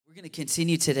We're going to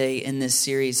continue today in this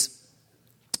series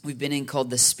we've been in called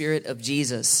The Spirit of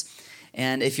Jesus.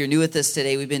 And if you're new with us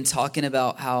today, we've been talking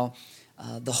about how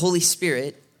the Holy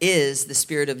Spirit is the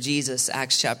Spirit of Jesus.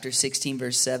 Acts chapter 16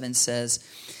 verse 7 says,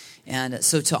 and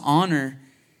so to honor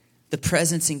the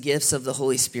presence and gifts of the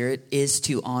Holy Spirit is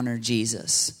to honor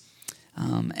Jesus.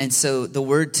 And so the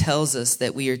word tells us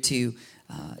that we are to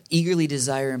eagerly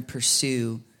desire and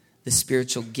pursue the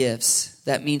spiritual gifts.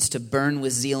 That means to burn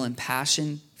with zeal and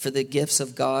passion for the gifts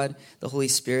of God, the Holy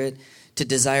Spirit, to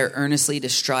desire earnestly, to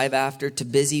strive after, to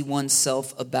busy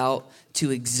oneself about,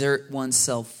 to exert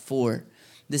oneself for.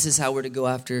 This is how we're to go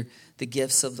after the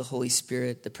gifts of the Holy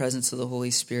Spirit, the presence of the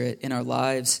Holy Spirit in our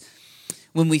lives.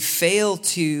 When we fail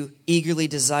to eagerly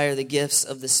desire the gifts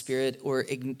of the Spirit or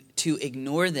to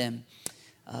ignore them,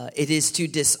 it is to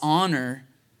dishonor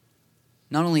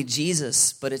not only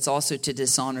Jesus, but it's also to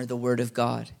dishonor the Word of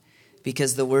God.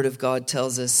 Because the Word of God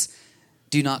tells us,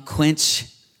 do not quench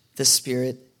the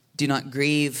Spirit, do not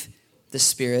grieve the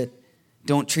Spirit,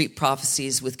 don't treat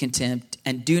prophecies with contempt,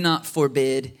 and do not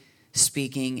forbid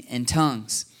speaking in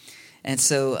tongues. And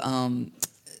so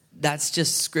that's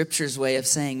just Scripture's way of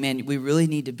saying, man, we really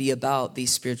need to be about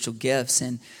these spiritual gifts.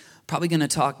 And probably going to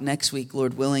talk next week,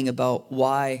 Lord willing, about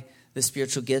why the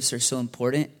spiritual gifts are so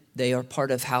important. They are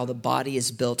part of how the body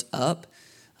is built up.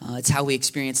 It's how we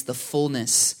experience the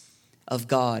fullness of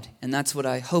God. And that's what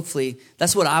I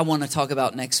want to talk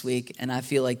about next week. And I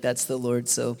feel like that's the Lord.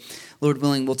 So Lord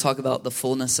willing, we'll talk about the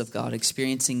fullness of God,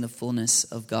 experiencing the fullness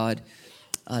of God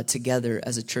together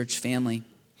as a church family.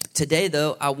 Today,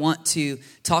 though, I want to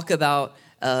talk about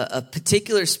a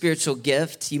particular spiritual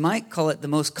gift. You might call it the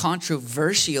most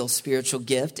controversial spiritual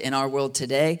gift in our world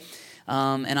today.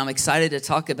 And I'm excited to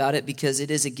talk about it because it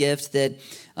is a gift that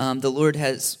the Lord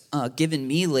has given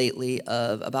me lately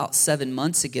about 7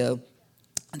 months ago.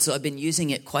 And so I've been using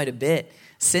it quite a bit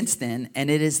since then, and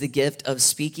it is the gift of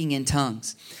speaking in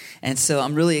tongues. And so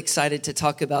I'm really excited to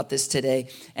talk about this today.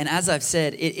 And as I've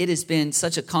said, it has been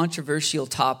such a controversial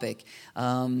topic.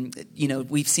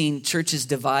 We've seen churches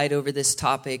divide over this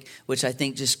topic, which I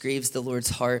think just grieves the Lord's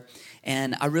heart.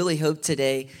 And I really hope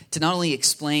today to not only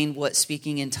explain what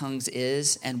speaking in tongues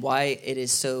is and why it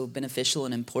is so beneficial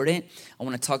and important. I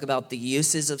want to talk about the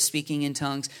uses of speaking in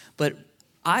tongues, but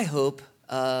I hope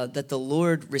that the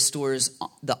Lord restores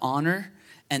the honor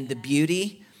and the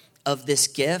beauty of this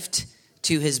gift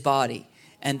to his body.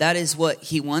 And that is what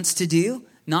he wants to do,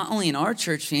 not only in our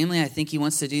church family. I think he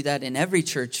wants to do that in every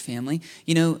church family.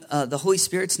 The Holy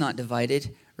Spirit's not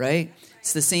divided, right?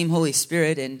 It's the same Holy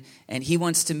Spirit, and he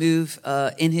wants to move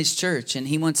in his church, and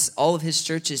he wants all of his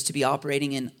churches to be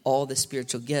operating in all the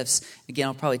spiritual gifts. Again,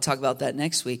 I'll probably talk about that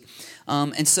next week.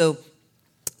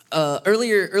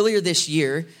 Earlier this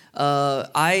year,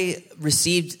 I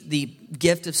received the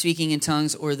gift of speaking in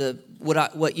tongues, or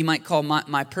what you might call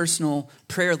my personal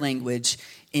prayer language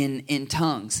in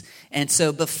tongues. And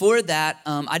so before that,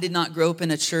 I did not grow up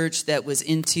in a church that was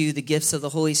into the gifts of the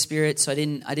Holy Spirit, so I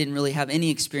didn't really have any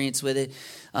experience with it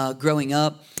growing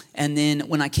up. And then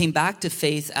when I came back to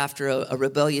faith after a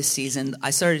rebellious season, I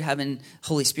started having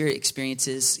Holy Spirit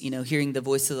experiences, hearing the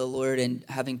voice of the Lord and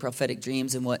having prophetic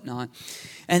dreams and whatnot.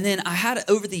 And then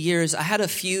over the years, I had a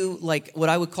few, like what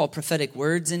I would call prophetic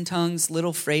words in tongues,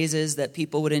 little phrases that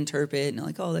people would interpret, and they're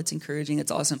like, oh, that's encouraging,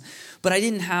 that's awesome. But I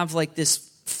didn't have like this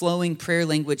flowing prayer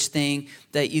language thing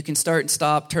that you can start and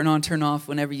stop, turn on, turn off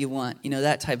whenever you want,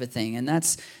 that type of thing. And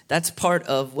that's part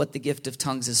of what the gift of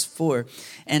tongues is for.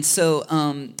 And so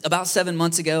about 7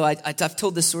 months ago, I've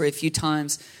told this story a few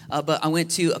times, but I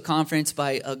went to a conference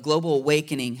by Global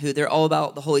Awakening, who they're all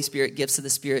about the Holy Spirit, gifts of the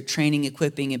Spirit, training,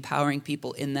 equipping, empowering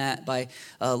people in that,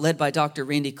 led by Dr.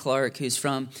 Randy Clark, who's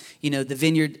from, the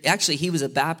Vineyard. Actually, he was a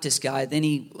Baptist guy. Then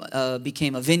he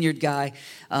became a Vineyard guy.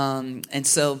 And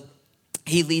so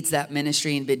he leads that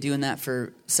ministry and been doing that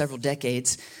for several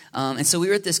decades. And so we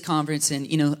were at this conference,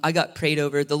 and, I got prayed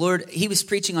over. The Lord, he was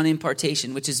preaching on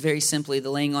impartation, which is very simply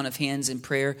the laying on of hands in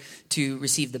prayer to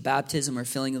receive the baptism or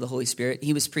filling of the Holy Spirit.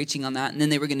 He was preaching on that, and then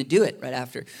they were going to do it right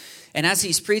after. And as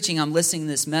he's preaching, I'm listening to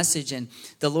this message, and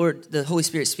the Holy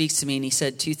Spirit speaks to me, and he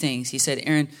said two things. He said,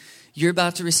 Aaron, you're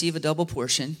about to receive a double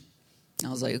portion. I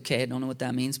was like, okay, I don't know what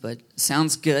that means, but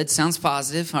sounds good, sounds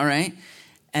positive, all right.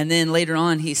 And then later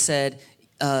on, he said,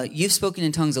 you've spoken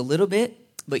in tongues a little bit,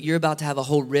 but you're about to have a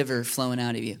whole river flowing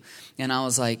out of you. And I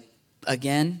was like,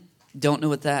 again, don't know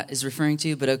what that is referring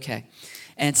to, but okay.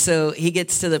 And so he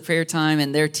gets to the prayer time,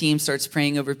 and their team starts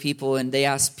praying over people, and they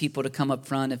ask people to come up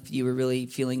front if you were really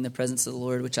feeling the presence of the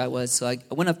Lord, which I was. So I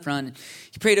went up front, and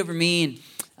he prayed over me, and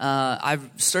I've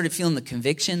started feeling the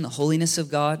conviction, the holiness of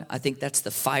God. I think that's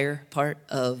the fire part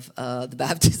of the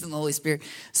baptism of the Holy Spirit.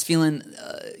 It's feeling,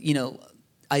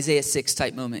 Isaiah 6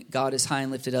 type moment. God is high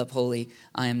and lifted up, holy.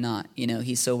 I am not.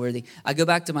 He's so worthy. I go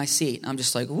back to my seat. I'm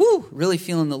just like, woo, really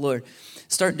feeling the Lord.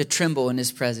 Starting to tremble in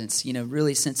his presence,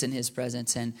 really sensing his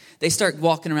presence. And they start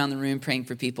walking around the room praying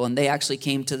for people. And they actually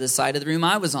came to the side of the room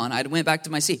I was on. I went back to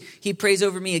my seat. He prays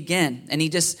over me again. And he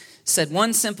just said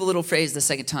one simple little phrase the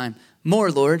second time, more,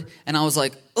 Lord. And I was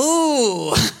like,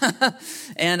 ooh.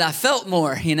 And I felt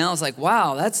more, I was like,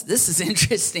 wow, this is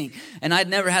interesting. And I'd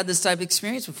never had this type of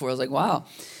experience before. I was like, wow.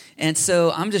 And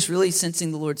so I'm just really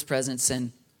sensing the Lord's presence,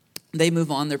 and they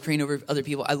move on. They're praying over other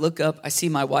people. I look up. I see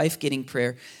my wife getting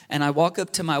prayer. And I walk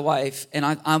up to my wife. And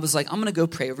I was like, I'm going to go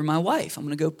pray over my wife. I'm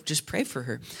going to go just pray for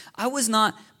her. I was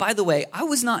not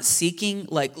seeking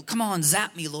like, come on,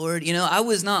 zap me, Lord. I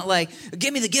was not like,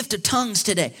 give me the gift of tongues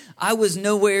today. I was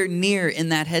nowhere near in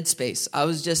that headspace. I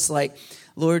was just like,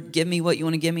 Lord, give me what you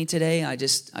want to give me today. I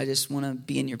just want to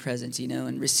be in your presence,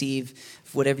 and receive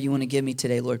whatever you want to give me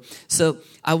today, Lord. So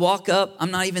I walk up.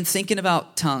 I'm not even thinking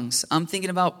about tongues. I'm thinking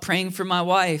about praying for my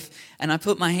wife. And I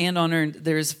put my hand on her, and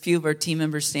there's a few of our team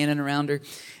members standing around her.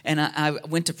 And I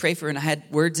went to pray for her, and I had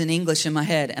words in English in my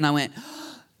head. And I went,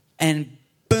 and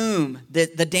boom, the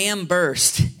dam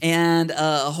burst. And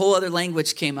a whole other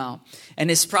language came out. And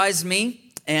it surprised me.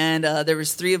 And there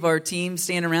was 3 of our team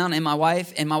standing around, and my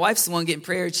wife. And my wife's the one getting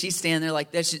prayer. She's standing there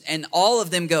like this. And all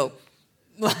of them go,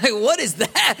 like, what is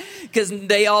that? Because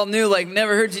they all knew, like,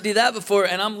 never heard you do that before.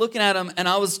 And I'm looking at them, and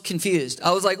I was confused.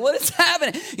 I was like, what is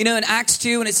happening? In Acts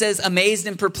 2, when it says amazed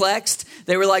and perplexed,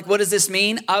 they were like, what does this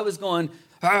mean? I was going,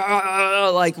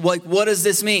 like, what does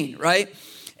this mean, right?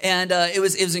 And it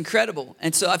was incredible.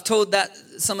 And so I've told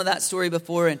some of that story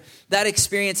before. And that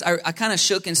experience, I kind of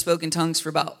shook and spoke in tongues for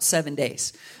about 7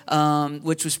 days,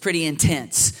 which was pretty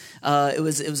intense. It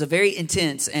was a very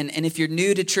intense. And if you're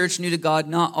new to church, new to God,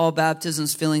 not all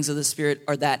baptisms, fillings of the Spirit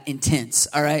are that intense.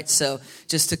 All right. So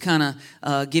just to kind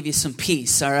of give you some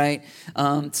peace. All right.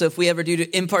 So if we ever do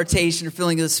impartation or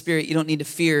filling of the Spirit, you don't need to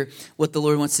fear what the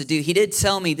Lord wants to do. He did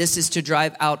tell me this is to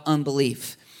drive out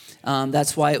unbelief.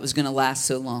 That's why it was going to last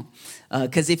so long.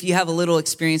 Because if you have a little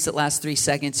experience that lasts 3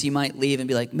 seconds, you might leave and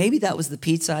be like, maybe that was the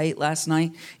pizza I ate last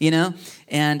night,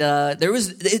 And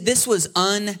this was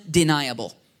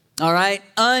undeniable. All right,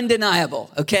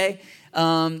 undeniable. Okay,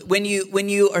 when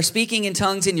you are speaking in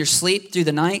tongues in your sleep through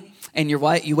the night, and you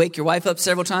wake your wife up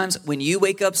several times. When you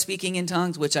wake up speaking in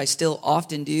tongues, which I still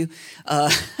often do,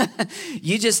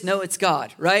 you just know it's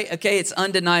God, right? Okay, it's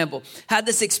undeniable. Had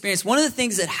this experience. One of the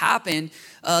things that happened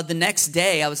the next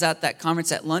day, I was at that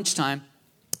conference at lunchtime,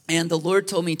 and the Lord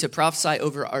told me to prophesy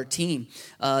over our team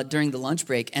during the lunch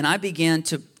break. And I began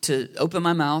to open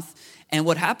my mouth. And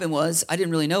what happened was, I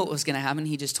didn't really know what was going to happen.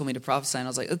 He just told me to prophesy, and I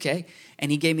was like, okay. And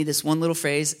he gave me this one little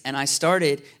phrase, and I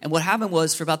started. And what happened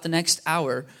was, for about the next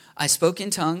hour, I spoke in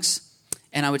tongues,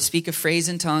 and I would speak a phrase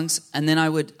in tongues, and then I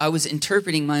was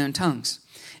interpreting my own tongues.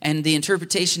 And the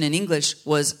interpretation in English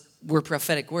were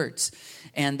prophetic words,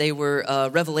 and they were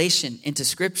revelation into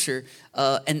Scripture.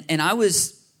 And I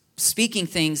was speaking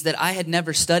things that I had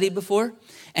never studied before.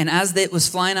 And as it was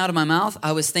flying out of my mouth,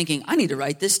 I was thinking, I need to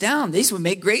write this down. These would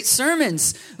make great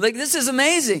sermons. Like, this is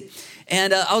amazing.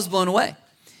 And I was blown away.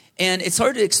 And it's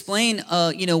hard to explain,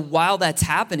 while that's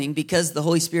happening, because the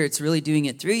Holy Spirit's really doing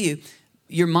it through you.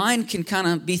 Your mind can kind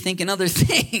of be thinking other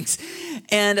things.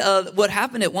 And what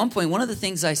happened at one point, one of the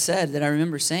things I said that I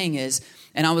remember saying is,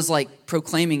 and I was like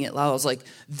proclaiming it loud. I was like,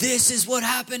 "This is what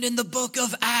happened in the book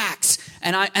of Acts."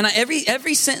 And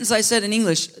every sentence I said in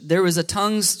English, there was a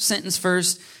tongues sentence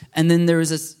first, and then there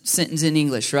was a sentence in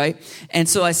English, right? And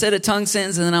so I said a tongue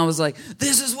sentence, and then I was like,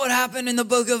 "This is what happened in the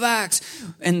book of Acts,"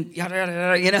 and yada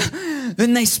yada yada.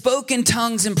 Then they spoke in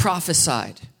tongues and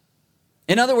prophesied.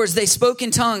 In other words, they spoke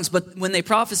in tongues, but when they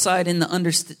prophesied in the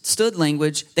understood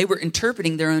language, they were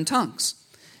interpreting their own tongues.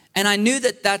 And I knew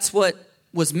that that's what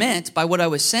was meant by what I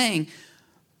was saying,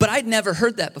 but I'd never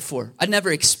heard that before. I'd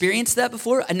never experienced that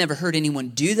before. I'd never heard anyone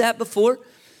do that before.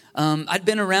 I'd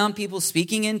been around people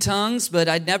speaking in tongues, but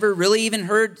I'd never really even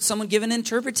heard someone give an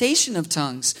interpretation of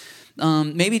tongues.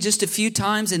 Maybe just a few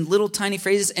times in little tiny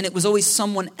phrases, and it was always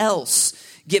someone else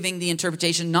giving the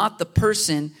interpretation, not the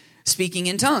person speaking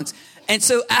in tongues. And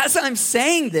so as I'm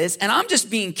saying this, and I'm just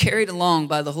being carried along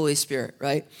by the Holy Spirit,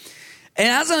 right? And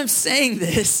as I'm saying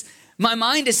this, my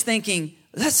mind is thinking,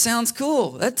 that sounds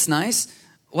cool. That's nice.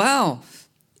 Wow.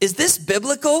 Is this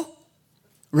biblical?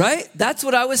 Right? That's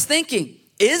what I was thinking.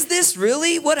 Is this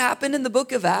really what happened in the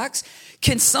book of Acts?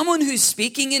 Can someone who's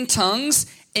speaking in tongues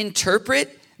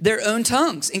interpret their own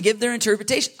tongues and give their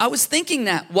interpretation. I was thinking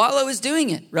that while I was doing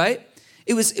it, right?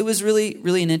 It was really,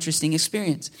 really an interesting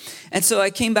experience. And so I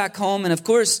came back home, and of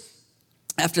course,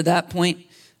 after that point,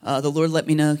 the Lord let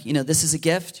me know, this is a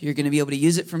gift. You're going to be able to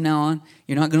use it from now on.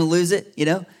 You're not going to lose it,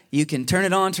 You can turn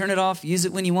it on, turn it off, use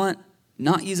it when you want,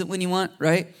 not use it when you want,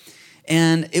 right?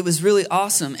 And it was really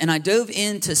awesome. And I dove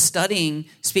into studying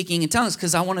speaking in tongues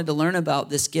because I wanted to learn about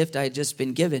this gift I had just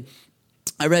been given.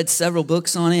 I read several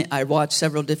books on it. I watched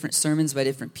several different sermons by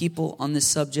different people on this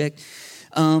subject.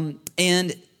 There's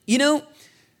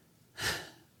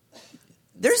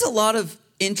a lot of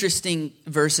interesting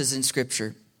verses in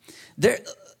Scripture. There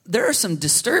are some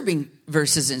disturbing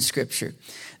verses in Scripture.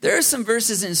 There are some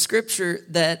verses in Scripture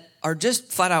that are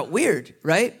just flat out weird,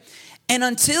 right? And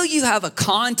until you have a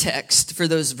context for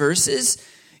those verses,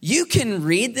 you can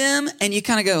read them and you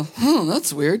kind of go,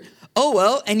 that's weird. Oh,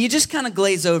 well, and you just kind of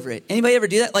glaze over it. Anybody ever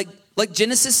do that? Like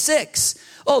Genesis 6.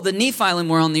 Oh, the Nephilim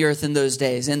were on the earth in those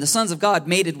days, and the sons of God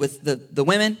mated with the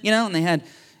women, and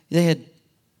they had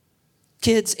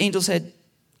kids. Angels had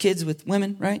kids with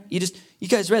women, right? You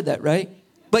guys read that, right?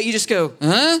 But you just go,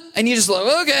 huh? And you just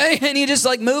like, okay. And you just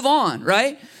move on,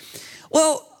 right?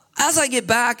 Well, as I get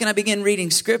back and I begin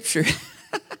reading Scripture,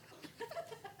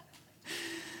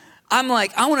 I'm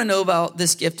like, I want to know about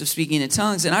this gift of speaking in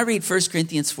tongues. And I read 1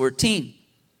 Corinthians 14.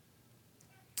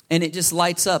 And it just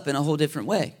lights up in a whole different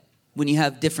way. When you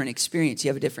have different experience, you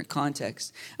have a different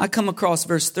context. I come across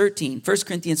verse 13, 1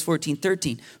 Corinthians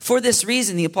 14:13. For this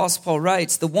reason, the Apostle Paul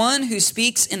writes, the one who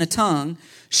speaks in a tongue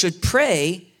should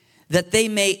pray that they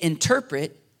may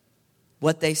interpret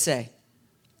what they say.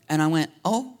 And I went,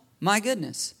 oh my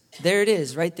goodness, there it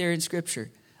is right there in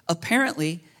Scripture.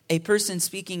 Apparently, a person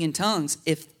speaking in tongues,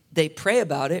 if they pray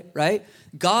about it, right,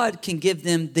 God can give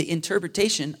them the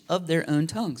interpretation of their own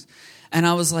tongues. And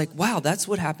I was like, wow, that's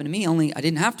what happened to me. Only I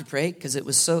didn't have to pray because it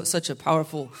was such a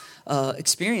powerful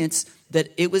experience that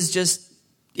it was just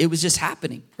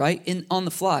happening, right, on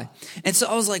the fly. And so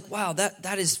I was like, wow,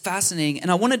 that is fascinating. And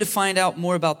I wanted to find out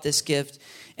more about this gift.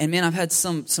 And man, I've had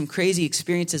some crazy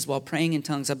experiences while praying in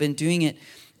tongues. I've been doing it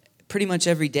pretty much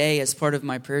every day as part of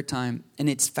my prayer time. And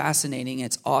it's fascinating.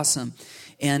 It's awesome.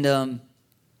 And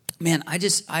man,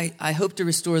 I hope to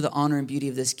restore the honor and beauty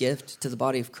of this gift to the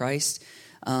body of Christ.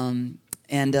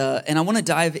 And I want to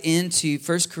dive into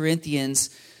 1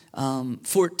 Corinthians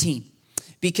 14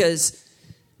 because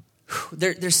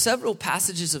there's several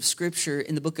passages of Scripture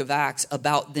in the book of Acts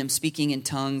about them speaking in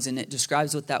tongues, and it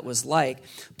describes what that was like.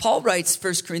 Paul writes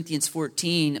 1 Corinthians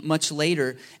 14 much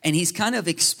later, and he's kind of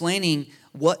explaining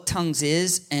what tongues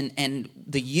is and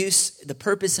the use, the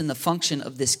purpose, and the function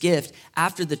of this gift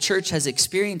after the church has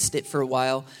experienced it for a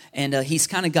while, and he's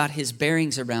kind of got his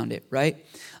bearings around it, right?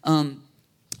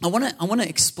 I want to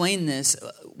explain this.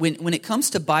 When it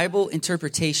comes to Bible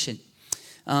interpretation,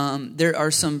 there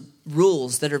are some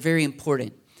rules that are very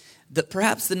important.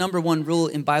 Perhaps the number one rule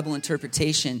in Bible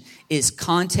interpretation is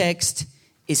context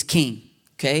is king,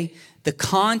 okay? The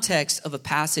context of a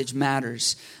passage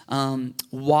matters.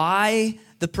 Why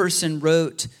the person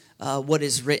wrote what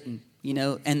is written,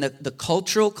 and the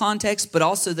cultural context, but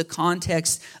also the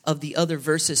context of the other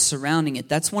verses surrounding it.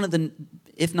 That's one of the,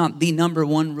 if not the number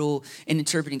one rule in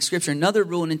interpreting Scripture. Another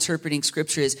rule in interpreting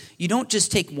Scripture is you don't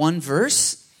just take one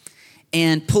verse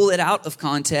and pull it out of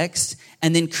context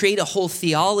and then create a whole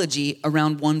theology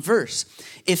around one verse.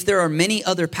 If there are many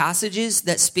other passages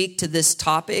that speak to this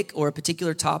topic or a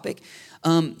particular topic,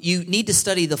 you need to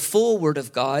study the full Word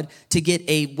of God to get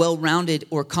a well-rounded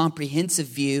or comprehensive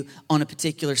view on a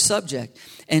particular subject.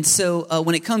 And so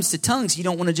when it comes to tongues, you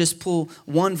don't want to just pull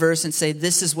one verse and say,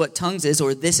 this is what tongues is,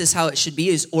 or this is how it should be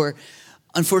used, or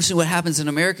unfortunately what happens in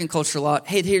American culture a lot,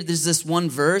 hey, there's this one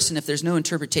verse, and if there's no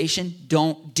interpretation,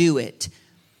 don't do it.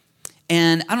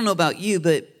 And I don't know about you,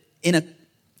 but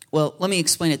let me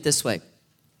explain it this way.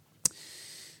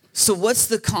 So what's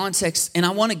the context? And I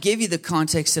want to give you the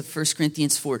context of 1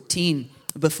 Corinthians 14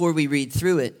 before we read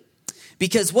through it.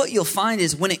 Because what you'll find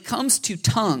is when it comes to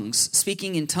tongues,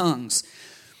 speaking in tongues,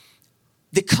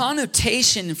 the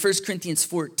connotation in 1 Corinthians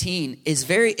 14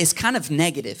 is kind of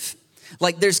negative.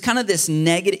 Like there's kind of this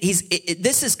negative,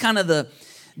 this is kind of the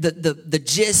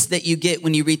gist that you get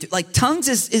when you read through. Like tongues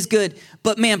is good,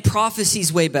 but man,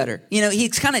 prophecy's way better.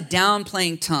 He's kind of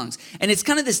downplaying tongues. And it's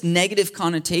kind of this negative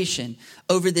connotation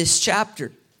over this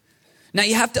chapter. Now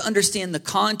you have to understand the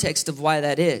context of why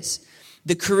that is.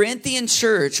 The Corinthian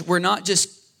church were not just,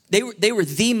 they were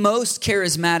the most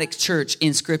charismatic church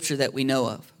in Scripture that we know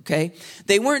of. Okay?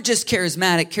 They weren't just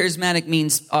charismatic. Charismatic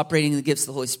means operating in the gifts of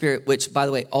the Holy Spirit, which, by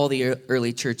the way, all the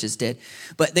early churches did.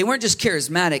 But they weren't just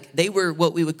charismatic. They were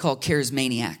what we would call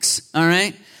charismaniacs. All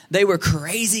right? They were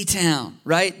crazy town,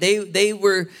 right? They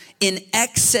were in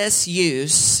excess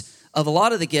use of a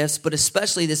lot of the gifts, but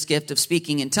especially this gift of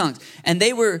speaking in tongues. And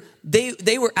they were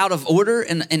out of order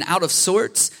and out of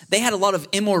sorts. They had a lot of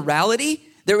immorality.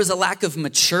 There was a lack of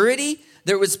maturity.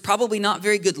 There was probably not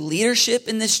very good leadership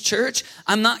in this church.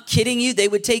 I'm not kidding you. They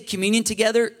would take communion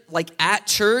together like at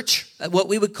church, what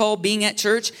we would call being at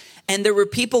church. And there were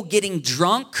people getting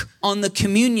drunk on the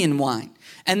communion wine.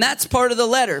 And that's part of the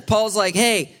letter. Paul's like,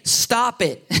 hey, stop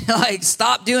it. Like,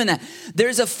 stop doing that.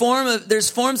 There's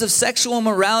forms of sexual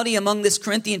morality among this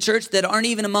Corinthian church that aren't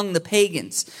even among the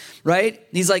pagans, right?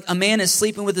 He's like, a man is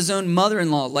sleeping with his own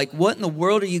mother-in-law. Like, what in the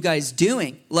world are you guys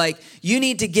doing? Like, you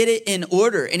need to get it in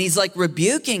order. And he's like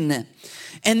rebuking them.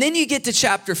 And then you get to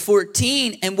chapter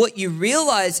 14, and what you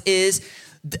realize is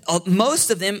most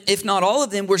of them, if not all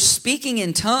of them, were speaking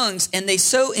in tongues, and they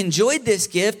so enjoyed this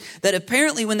gift that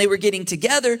apparently when they were getting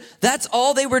together, that's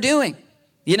all they were doing.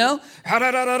 You know?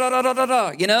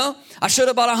 You know? I should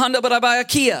have bought a Honda, but I buy a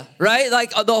Kia, right?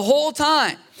 Like the whole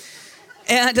time.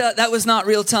 And that was not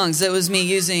real tongues. That was me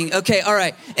using, okay, all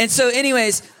right. And so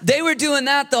anyways, they were doing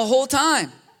that the whole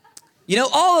time. You know,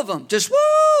 all of them, just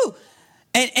woo!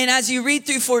 And as you read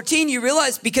through 14, you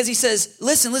realize, because he says,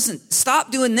 listen,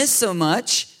 stop doing this so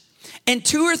much. And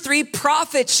 2 or 3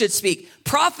 prophets should speak.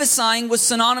 Prophesying was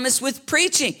synonymous with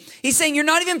preaching. He's saying you're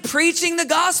not even preaching the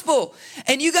gospel.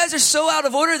 And you guys are so out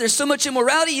of order. There's so much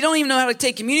immorality. You don't even know how to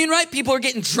take communion right. People are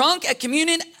getting drunk at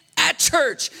communion at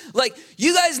church. Like,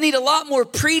 you guys need a lot more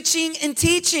preaching and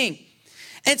teaching.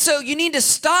 And so you need to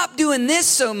stop doing this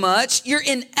so much. You're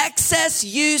in excess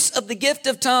use of the gift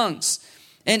of tongues.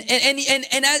 And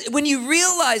when you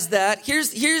realize that,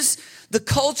 here's the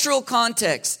cultural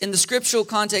context and the scriptural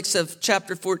context of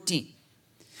chapter 14.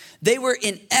 They were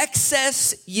in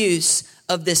excess use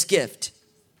of this gift.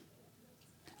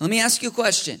 Let me ask you a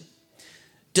question.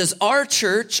 Does our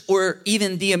church, or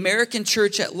even the American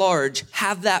church at large,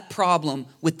 have that problem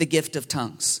with the gift of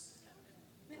tongues?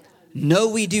 No,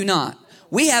 we do not.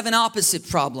 We have an opposite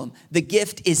problem. The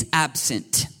gift is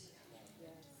absent.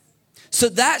 So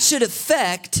that should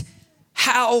affect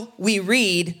how we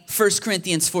read 1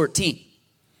 Corinthians 14.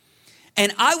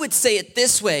 And I would say it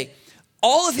this way.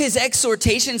 All of his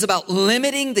exhortations about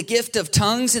limiting the gift of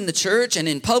tongues in the church and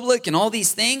in public and all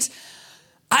these things,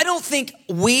 I don't think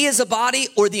we as a body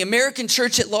or the American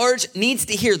church at large needs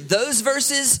to hear those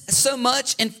verses so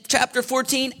much in chapter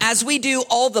 14 as we do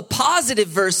all the positive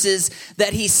verses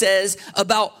that he says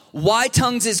about why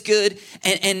tongues is good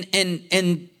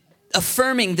and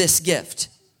affirming this gift.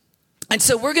 And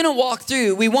so we're going to walk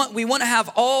through. We want to have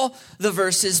all the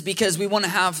verses because we want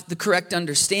to have the correct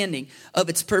understanding of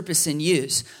its purpose and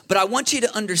use. But I want you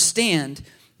to understand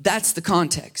that's the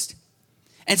context.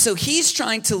 And so he's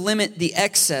trying to limit the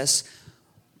excess,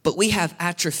 but we have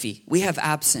atrophy. We have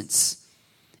absence.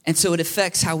 And so it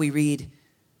affects how we read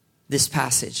this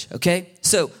passage, okay?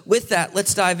 So with that,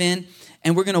 let's dive in,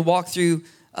 and we're going to walk through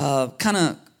 1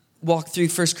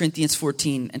 Corinthians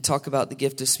 14 and talk about the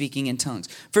gift of speaking in tongues.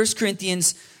 1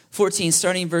 Corinthians 14,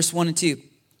 starting in verse 1 and 2.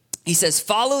 He says,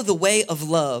 follow the way of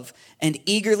love and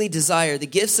eagerly desire the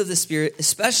gifts of the Spirit,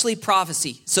 especially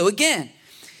prophecy. So again,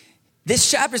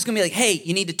 this chapter is going to be like, hey,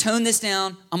 you need to tone this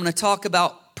down. I'm going to talk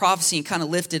about prophecy and kind of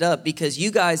lift it up because you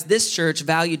guys, this church,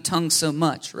 valued tongues so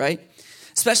much, right?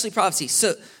 Especially prophecy.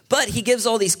 So, but he gives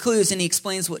all these clues and he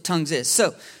explains what tongues is.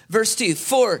 So, verse 2,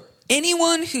 for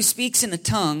anyone who speaks in a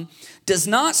tongue does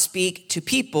not speak to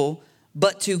people,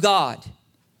 but to God.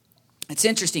 It's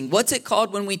interesting. What's it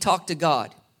called when we talk to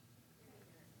God?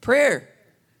 Prayer.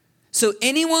 So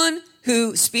anyone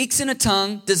who speaks in a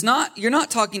tongue you're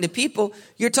not talking to people,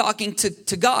 you're talking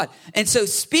to God. And so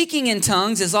speaking in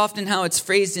tongues is often how it's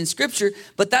phrased in scripture,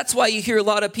 but that's why you hear a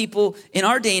lot of people in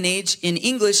our day and age in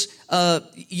English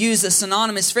use a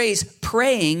synonymous phrase,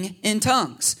 praying in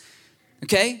tongues.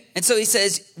 Okay? And so he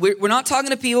says, we're not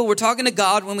talking to people, we're talking to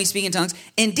God when we speak in tongues.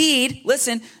 Indeed,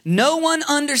 listen, no one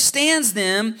understands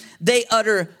them. They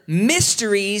utter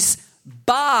mysteries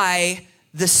by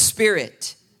the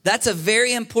Spirit. That's a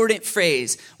very important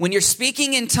phrase. When you're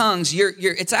speaking in tongues,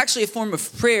 it's actually a form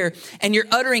of prayer, and you're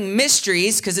uttering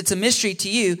mysteries, because it's a mystery to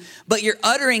you, but you're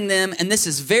uttering them, and this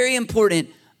is very important,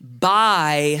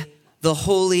 by the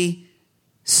Holy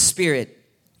Spirit.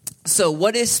 So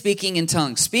what is speaking in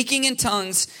tongues? Speaking in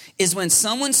tongues is when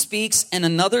someone speaks in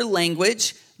another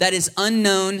language that is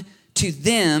unknown to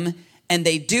them, and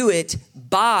they do it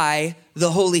by the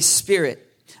Holy Spirit.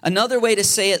 Another way to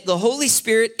say it, the Holy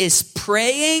Spirit is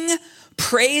praying,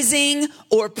 praising,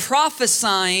 or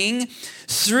prophesying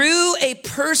through a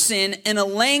person in a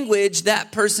language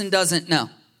that person doesn't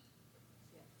know.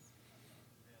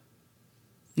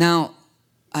 Now,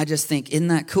 I just think, isn't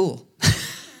that cool?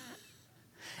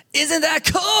 Isn't that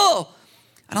cool?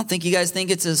 I don't think you guys think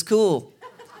it's as cool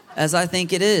as I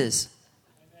think it is.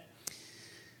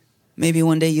 Maybe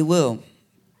one day you will.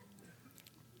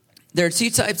 There are two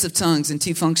types of tongues and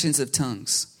two functions of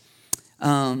tongues.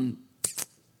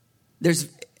 There's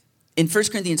in 1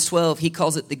 Corinthians 12, he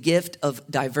calls it the gift of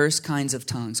diverse kinds of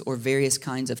tongues or various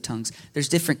kinds of tongues. There's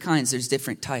different kinds. There's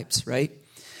different types, right?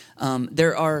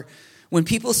 When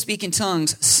people speak in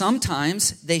tongues,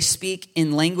 sometimes they speak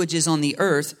in languages on the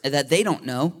earth that they don't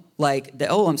know. Like,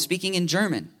 I'm speaking in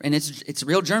German, and it's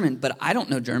real German, but I don't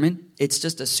know German. It's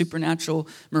just a supernatural,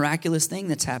 miraculous thing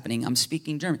that's happening. I'm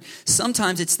speaking German.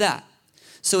 Sometimes it's that.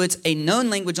 So it's a known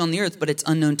language on the earth, but it's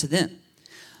unknown to them.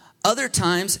 Other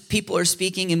times, people are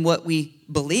speaking in what we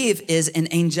believe is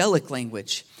an angelic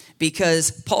language.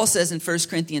 Because Paul says in 1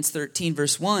 Corinthians 13,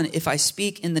 verse 1, if I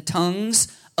speak in the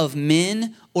tongues of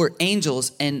men or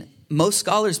angels, and most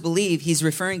scholars believe he's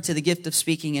referring to the gift of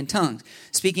speaking in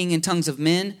tongues of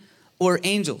men or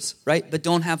angels, right? But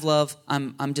don't have love,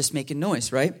 I'm just making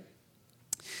noise, right?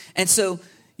 And so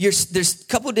there's a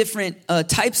couple different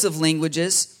types of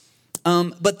languages.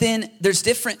 But then there's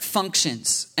different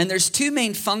functions. And there's two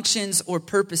main functions or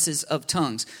purposes of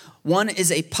tongues. One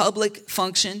is a public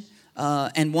function,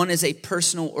 and one is a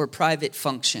personal or private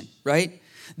function, right?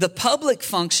 The public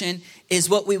function is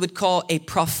what we would call a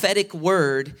prophetic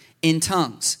word in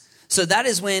tongues. So that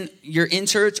is when you're in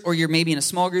church or you're maybe in a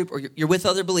small group or you're with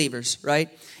other believers, right?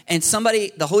 And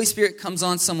the Holy Spirit comes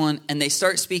on someone and they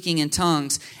start speaking in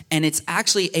tongues, and it's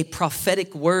actually a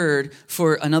prophetic word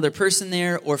for another person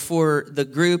there or for the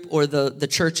group or the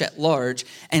church at large,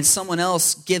 and someone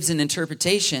else gives an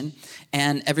interpretation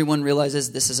and everyone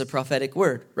realizes this is a prophetic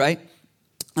word, right?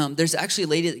 There's actually a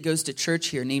lady that goes to church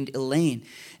here named Elaine.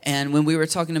 And when we were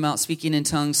talking about speaking in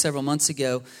tongues several months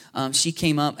ago, she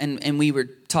came up and we were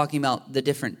talking about the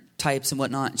different types and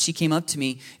whatnot. And she came up to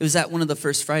me. It was at one of the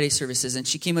first Friday services. And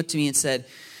she came up to me and said,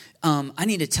 I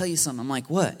need to tell you something. I'm like,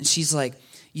 what? And she's like,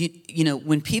 you know,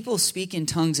 when people speak in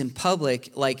tongues in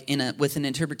public, like with an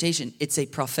interpretation, it's a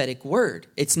prophetic word.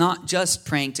 It's not just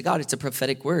praying to God. It's a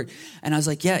prophetic word. And I was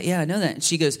like, yeah, I know that. And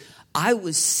she goes, I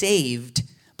was saved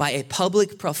by a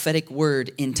public prophetic word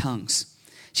in tongues.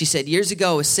 She said, years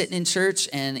ago, I was sitting in church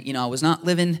and, I was not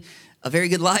living a very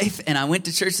good life. And I went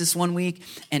to church this one week,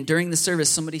 and during the service,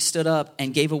 somebody stood up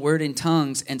and gave a word in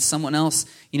tongues, and someone else,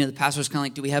 the pastor was kind of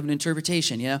like, do we have an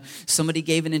interpretation? Somebody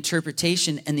gave an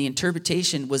interpretation, and the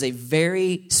interpretation was a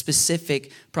very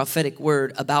specific prophetic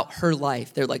word about her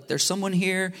life. They're like, there's someone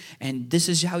here, and this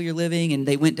is how you're living. And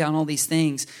they went down all these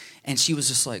things. And she was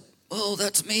just like, oh,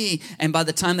 that's me. And by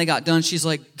the time they got done, she's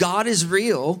like, God is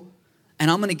real,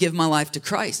 and I'm going to give my life to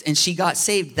Christ. And she got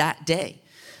saved that day.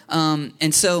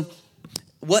 And so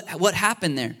what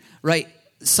happened there, right?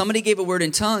 Somebody gave a word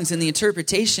in tongues, and the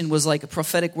interpretation was like a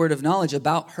prophetic word of knowledge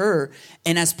about her.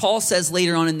 And as Paul says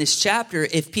later on in this chapter,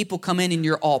 if people come in and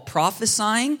you're all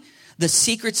prophesying, the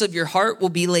secrets of your heart will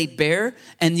be laid bare,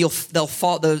 and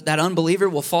that unbeliever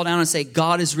will fall down and say,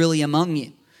 God is really among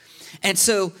you. And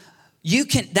so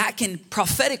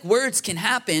prophetic words can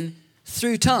happen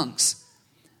through tongues.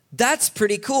 That's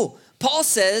pretty cool. Paul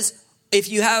says if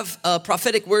you have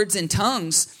prophetic words in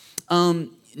tongues,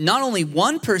 not only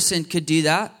one person could do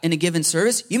that in a given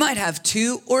service, you might have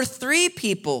 2 or 3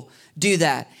 people do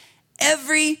that.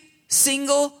 Every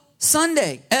single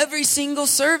Sunday, every single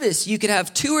service, you could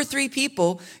have 2 or 3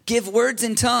 people give words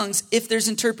in tongues if there's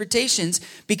interpretations,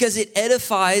 because it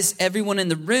edifies everyone in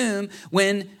the room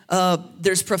when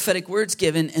there's prophetic words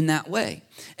given in that way.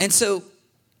 And so,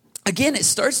 again, it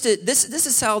starts to, this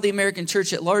is how the American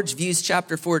church at large views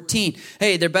chapter 14.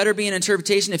 Hey, there better be an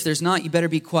interpretation. If there's not, you better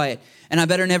be quiet. And I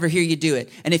better never hear you do it.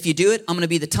 And if you do it, I'm going to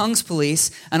be the tongues police.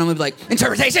 And I'm going to be like,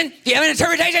 interpretation? Do you have an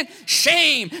interpretation?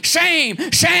 Shame,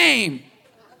 shame, shame.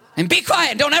 And be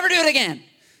quiet. Don't ever do it again.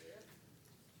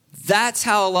 That's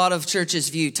how a lot of churches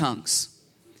view tongues.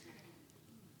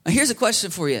 Now, here's a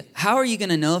question for you. How are you going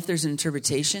to know if there's an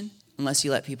interpretation unless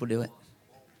you let people do it?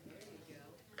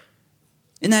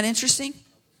 Isn't that interesting?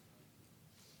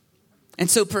 And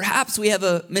so perhaps we have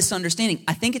a misunderstanding.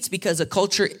 I think it's because a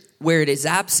culture where it is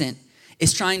absent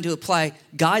is trying to apply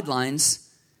guidelines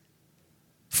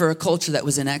for a culture that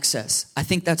was in excess. I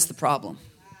think that's the problem.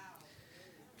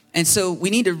 And so we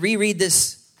need to reread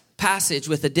this passage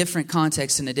with a different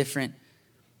context and a different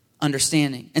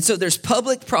understanding. And so there's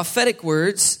public prophetic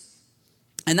words,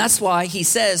 and that's why he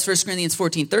says, 1 Corinthians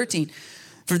 14:13,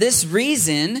 for this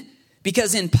reason,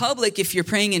 because in public, if you're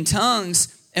praying in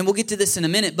tongues, and we'll get to this in a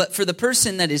minute, but for the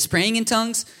person that is praying in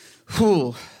tongues,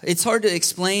 it's hard to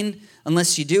explain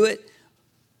unless you do it,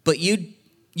 but you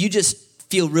you just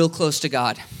feel real close to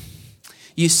God.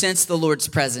 You sense the Lord's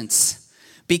presence.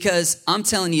 Because I'm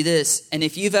telling you this, and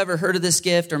if you've ever heard of this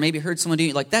gift or maybe heard someone do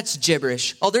it, like, that's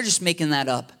gibberish. Oh, they're just making that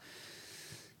up.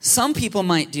 Some people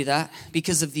might do that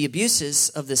because of the abuses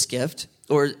of this gift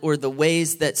or the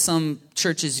ways that some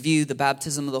churches view the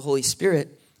baptism of the Holy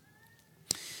Spirit.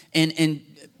 And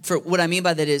for what I mean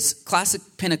by that is classic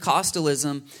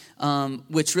Pentecostalism,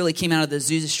 which really came out of the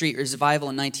Azusa Street Revival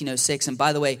in 1906. And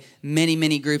by the way, many,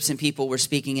 many groups and people were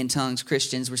speaking in tongues.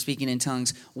 Christians were speaking in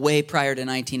tongues way prior to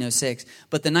 1906.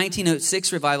 But the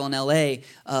 1906 revival in L.A.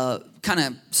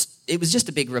 It was just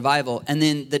a big revival. And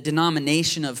then the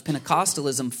denomination of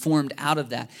Pentecostalism formed out of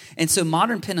that. And so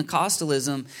modern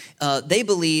Pentecostalism, they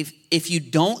believe if you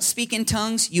don't speak in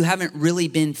tongues, you haven't really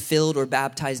been filled or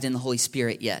baptized in the Holy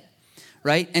Spirit yet.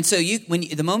 Right? And so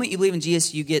the moment you believe in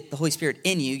Jesus, you get the Holy Spirit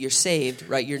in you. You're saved,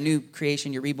 right? You're new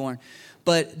creation, you're reborn.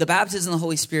 But the baptism of the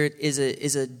Holy Spirit is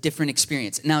a different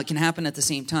experience. Now, it can happen at the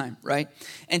same time, right?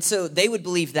 And so they would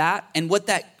believe that. And what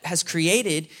that has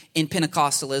created in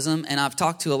Pentecostalism, and I've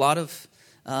talked to a lot of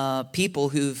people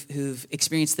who've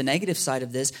experienced the negative side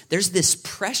of this, there's this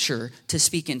pressure to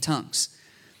speak in tongues,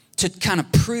 to kind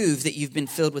of prove that you've been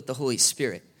filled with the Holy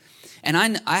Spirit. And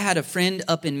I had a friend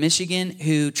up in Michigan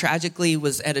who tragically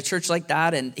was at a church like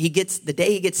that, and the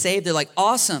day he gets saved, they're like,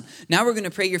 awesome, now we're going to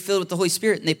pray you're filled with the Holy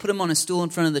Spirit. And they put him on a stool in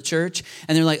front of the church,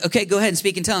 and they're like, okay, go ahead and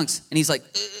speak in tongues. And he's like,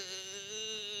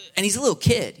 and he's a little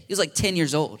kid. He was like 10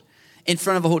 years old in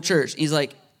front of a whole church. He's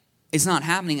like, it's not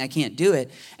happening, I can't do it.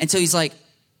 And so he's like,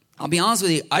 I'll be honest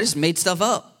with you, I just made stuff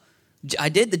up. I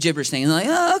did the gibberish thing. And they're like,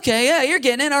 oh, okay, yeah, you're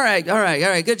getting it. All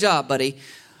right, good job, buddy.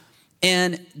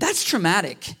 And that's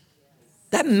traumatic.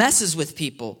 That messes with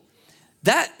people.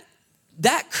 That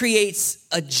creates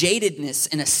a jadedness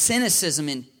and a cynicism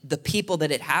in the people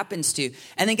that it happens to.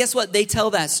 And then guess what? They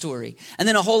tell that story. And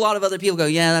then a whole lot of other people go,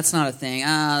 yeah, that's not a thing.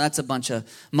 That's a bunch of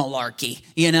malarkey,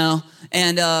 you know?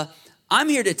 And I'm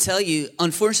here to tell you,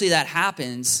 unfortunately, that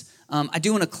happens. I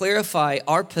do want to clarify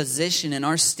our position and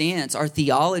our stance, our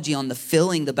theology on the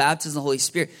filling, the baptism of the Holy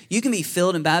Spirit. You can be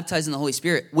filled and baptized in the Holy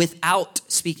Spirit without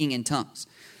speaking in tongues.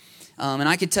 And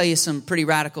I could tell you some pretty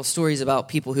radical stories about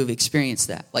people who've experienced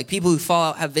that. Like people who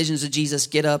fall out, have visions of Jesus,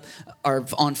 get up, are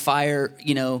on fire,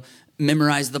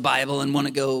 memorize the Bible and want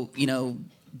to go,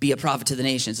 be a prophet to the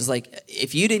nations. It's like,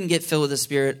 if you didn't get filled with the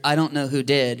Spirit, I don't know who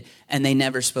did, and they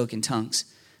never spoke in tongues.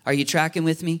 Are you tracking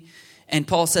with me? And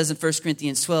Paul says in 1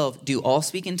 Corinthians 12, do all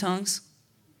speak in tongues?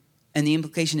 And the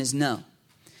implication is no.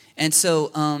 And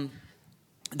so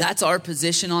that's our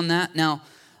position on that. Now,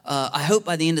 I hope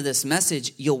by the end of this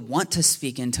message, you'll want to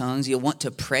speak in tongues. You'll want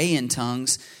to pray in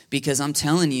tongues, because I'm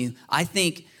telling you, I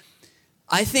think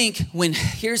when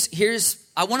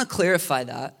I want to clarify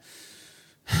that,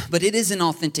 but it is an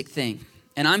authentic thing.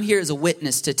 And I'm here as a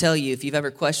witness to tell you, if you've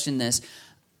ever questioned this,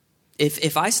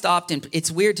 if I stopped, and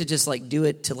it's weird to just like do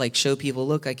it to like show people,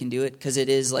 look, I can do it, because it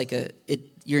is like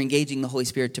you're engaging the Holy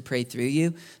Spirit to pray through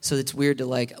you. So it's weird to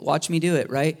like, watch me do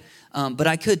it, right? But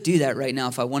I could do that right now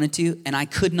if I wanted to, and I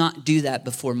could not do that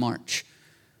before March.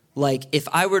 Like, if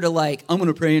I were to like, I'm going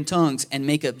to pray in tongues and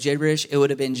make up gibberish, it would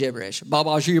have been gibberish.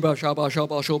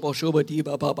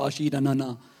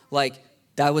 Like,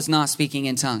 that was not speaking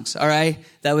in tongues, all right?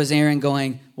 That was Aaron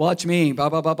going, watch me, ba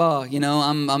ba ba ba.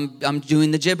 I'm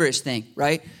doing the gibberish thing,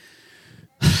 right?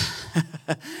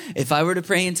 If I were to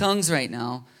pray in tongues right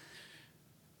now,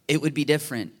 it would be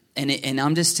different. And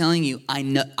I'm just telling you, I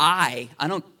know, I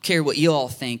don't care what you all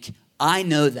think. I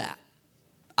know that.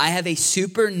 I have a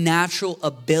supernatural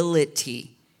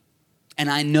ability, and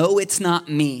I know it's not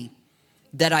me,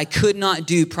 that I could not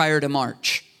do prior to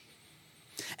March.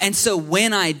 And so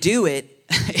when I do it,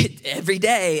 every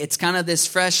day, it's kind of this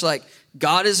fresh, like,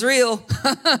 God is real.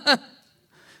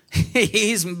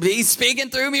 He's speaking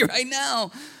through me right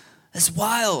now. That's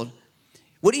wild.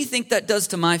 What do you think that does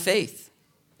to my faith?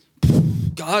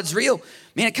 God's real.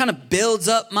 Man, it kind of builds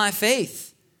up my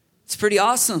faith. It's pretty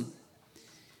awesome.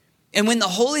 And when the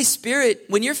Holy Spirit,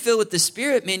 when you're filled with the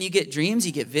Spirit, man, you get dreams,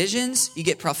 you get visions, you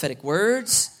get prophetic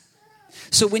words.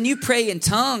 So when you pray in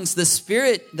tongues, the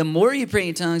Spirit, the more you pray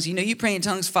in tongues, you pray in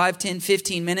tongues 5, 10,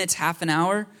 15 minutes, half an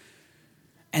hour,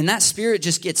 and that Spirit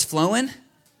just gets flowing.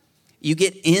 You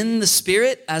get in the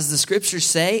Spirit, as the scriptures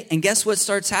say, and guess what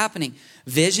starts happening?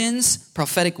 Visions,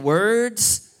 prophetic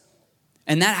words.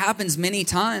 And that happens many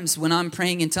times when I'm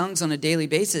praying in tongues on a daily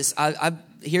basis.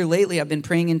 Here lately, I've been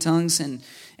praying in tongues, and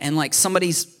like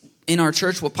somebody's in our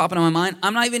church will pop into my mind.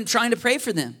 I'm not even trying to pray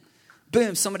for them.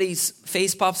 Boom, somebody's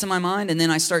face pops in my mind, and then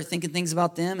I start thinking things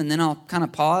about them, and then I'll kind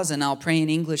of pause, and I'll pray in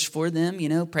English for them,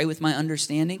 pray with my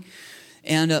understanding.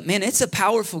 And man, it's a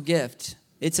powerful gift.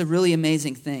 It's a really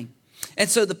amazing thing. And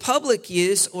so the public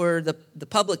use or the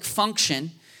public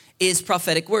function is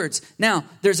prophetic words. Now,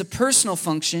 there's a personal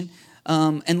function,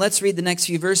 and let's read the next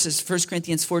few verses. 1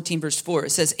 Corinthians 14, verse 4.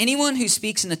 It says, anyone who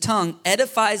speaks in a tongue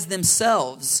edifies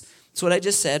themselves. That's what I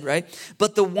just said, right?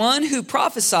 But the one who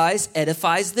prophesies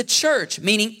edifies the church,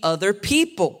 meaning other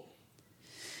people.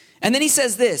 And then he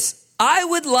says this, I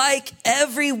would like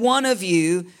every one of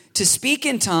you to speak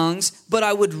in tongues, but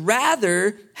I would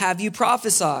rather have you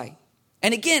prophesy.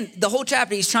 And again, the whole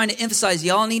chapter, he's trying to emphasize,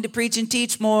 y'all need to preach and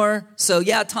teach more. So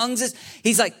yeah,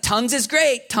 he's like, tongues is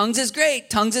great, tongues is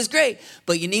great, tongues is great.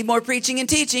 But you need more preaching and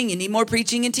teaching. You need more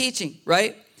preaching and teaching,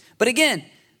 right? But again,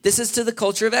 this is to the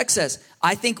culture of excess.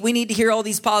 I think we need to hear all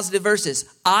these positive verses.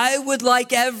 I would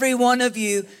like every one of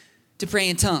you to pray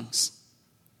in tongues.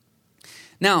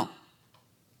 Now,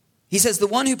 he says, the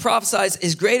one who prophesies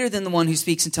is greater than the one who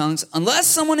speaks in tongues, unless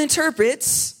someone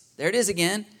interprets, there it is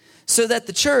again, so that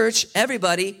the church,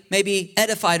 everybody, may be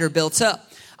edified or built up.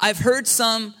 I've heard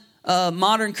some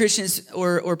modern Christians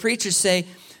or preachers say,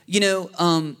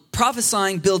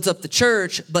 prophesying builds up the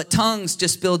church, but tongues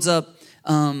just builds up,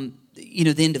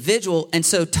 the individual. And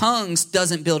so tongues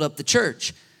doesn't build up the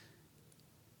church.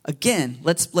 Again,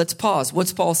 let's pause.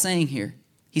 What's Paul saying here?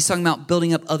 He's talking about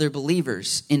building up other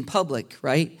believers in public,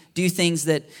 right? Do things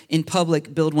that in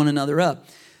public build one another up.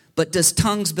 But does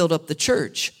tongues build up the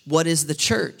church? What is the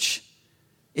church?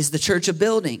 Is the church a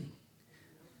building?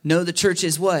 No, the church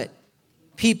is what?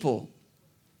 People.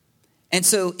 And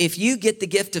so if you get the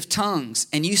gift of tongues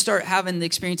and you start having the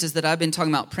experiences that I've been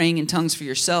talking about, praying in tongues for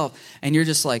yourself, and you're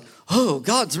just like, oh,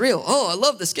 God's real. Oh, I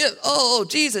love this gift. Oh,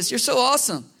 Jesus, you're so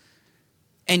awesome.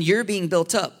 And you're being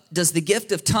built up. Does the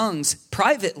gift of tongues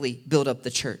privately build up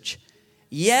the church?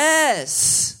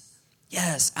 Yes.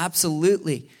 Yes,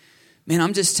 absolutely. Man,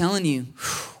 I'm just telling you,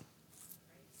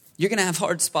 you're going to have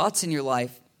hard spots in your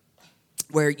life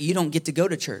where you don't get to go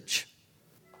to church.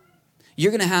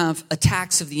 You're going to have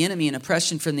attacks of the enemy and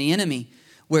oppression from the enemy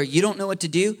where you don't know what to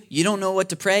do, you don't know what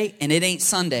to pray, and it ain't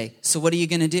Sunday. So what are you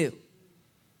going to do?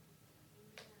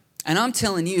 And I'm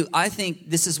telling you, I think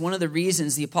this is one of the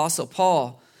reasons the Apostle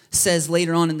Paul says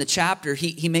later on in the chapter,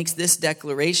 he makes this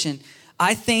declaration.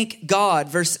 I thank God,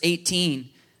 verse 18,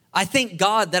 I thank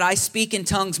God that I speak in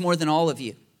tongues more than all of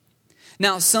you.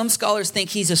 Now, some scholars think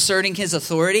he's asserting his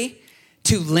authority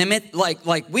to limit, like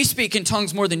we speak in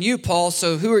tongues more than you, Paul,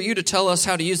 so who are you to tell us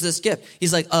how to use this gift?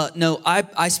 He's like, no,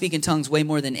 I speak in tongues way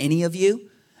more than any of you,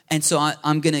 and so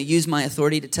I'm going to use my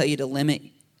authority to tell you to limit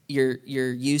your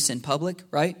use in public,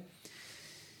 right?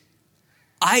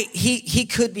 He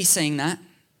could be saying that,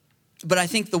 but I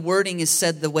think the wording is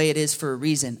said the way it is for a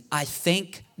reason. I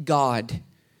thank God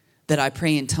that I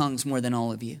pray in tongues more than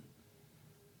all of you.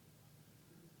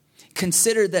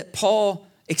 Consider that Paul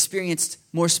experienced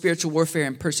more spiritual warfare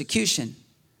and persecution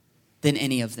than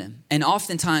any of them. And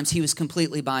oftentimes he was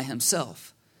completely by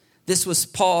himself. This was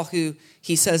Paul who,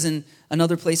 he says in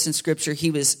another place in Scripture,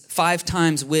 he was 5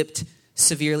 times whipped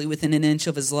severely within an inch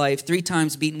of his life, 3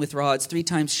 times beaten with rods, 3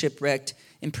 times shipwrecked,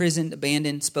 imprisoned,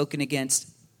 abandoned, spoken against.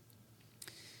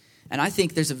 And I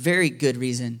think there's a very good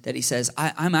reason that he says,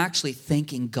 I'm actually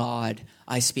thanking God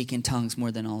I speak in tongues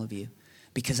more than all of you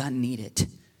because I need it.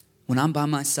 When I'm by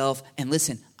myself, and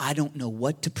listen, I don't know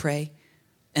what to pray.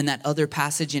 And that other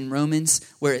passage in Romans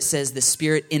where it says the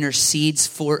Spirit intercedes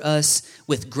for us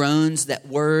with groans that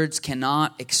words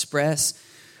cannot express.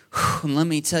 And let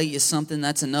me tell you something,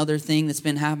 that's another thing that's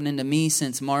been happening to me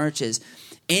since March is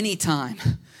anytime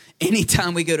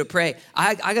we go to pray,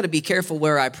 I got to be careful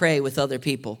where I pray with other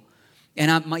people.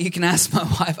 And you can ask my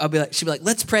wife, she'll be like,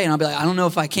 let's pray. And I'll be like, I don't know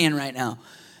if I can right now.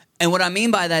 And what I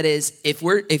mean by that is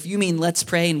if you mean let's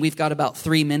pray and we've got about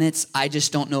 3 minutes, I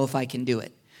just don't know if I can do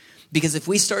it. Because if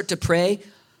we start to pray,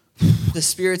 the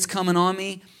Spirit's coming on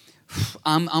me,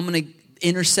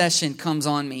 intercession comes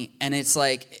on me. And it's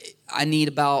like, I need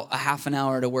about a half an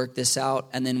hour to work this out.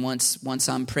 And then once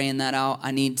I'm praying that out,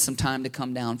 I need some time to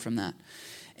come down from that.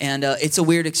 And it's a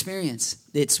weird experience.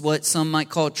 It's what some might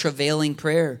call travailing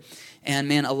prayer. And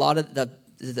man, a lot of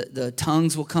the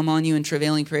tongues will come on you in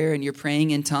travailing prayer, and you're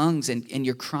praying in tongues, and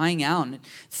you're crying out. And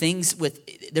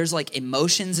there's like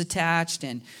emotions attached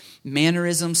and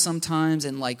mannerisms sometimes,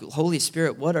 and like, Holy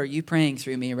Spirit, what are you praying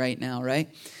through me right now, right?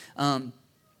 I'll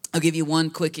give you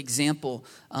one quick example.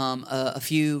 A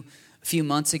few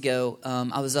months ago,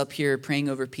 I was up here praying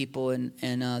over people,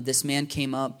 and this man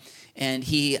came up. And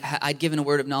I'd given a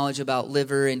word of knowledge about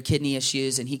liver and kidney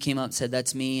issues, and he came up and said,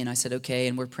 that's me. And I said, okay,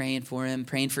 and we're praying for him,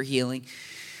 praying for healing.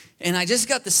 And I just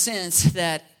got the sense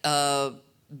that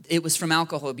it was from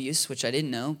alcohol abuse, which I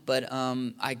didn't know, but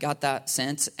I got that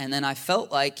sense. And then I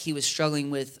felt like he was struggling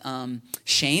with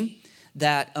shame,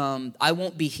 that I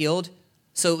won't be healed.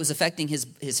 So it was affecting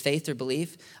his faith or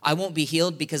belief. I won't be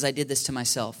healed because I did this to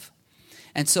myself.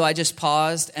 And so I just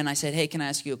paused and I said, hey, can I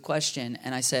ask you a question?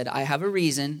 And I said, I have a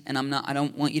reason, and I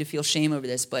don't want you to feel shame over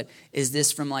this, but is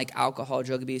this from like alcohol,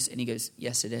 drug abuse? And he goes,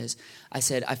 yes, it is. I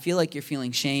said, I feel like you're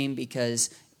feeling shame because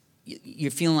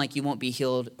you're feeling like you won't be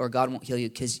healed or God won't heal you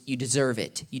because you deserve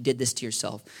it. You did this to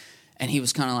yourself. And he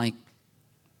was kind of like,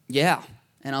 yeah.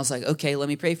 And I was like, okay, let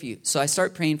me pray for you. So I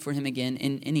start praying for him again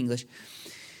in English.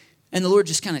 And the Lord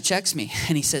just kind of checks me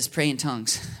and he says, pray in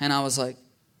tongues. And I was like,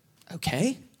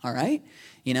 okay, all right.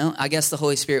 You know, I guess the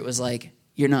Holy Spirit was like,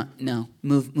 move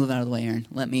out of the way, Aaron.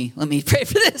 Let me pray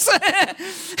for this.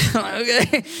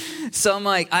 Okay. So I'm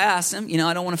like, I asked him,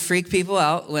 I don't want to freak people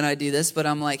out when I do this, but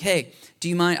I'm like, hey, do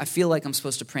you mind? I feel like I'm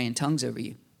supposed to pray in tongues over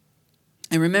you.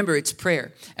 And remember, it's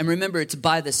prayer. And remember, it's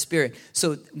by the Spirit.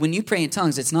 So when you pray in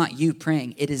tongues, it's not you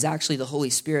praying. It is actually the Holy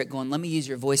Spirit going, let me use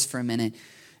your voice for a minute.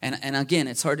 And again,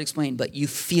 it's hard to explain, but you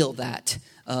feel that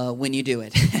when you do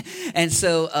it. And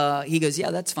so he goes,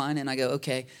 yeah, that's fine. And I go,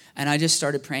 okay. And I just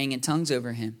started praying in tongues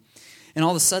over him. And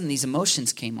all of a sudden, these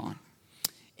emotions came on.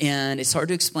 And it's hard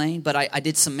to explain, but I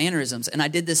did some mannerisms. And I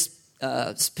did this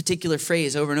particular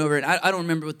phrase over and over. And I don't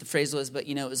remember what the phrase was, but,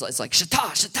 it's like,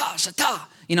 shata, shata, shata.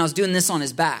 I was doing this on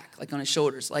his back, like on his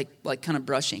shoulders, like kind of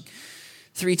brushing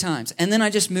 3 times. And then I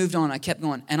just moved on. I kept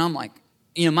going. And I'm like,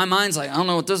 my mind's like, I don't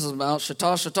know what this is about.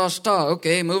 Shata, shata, shata.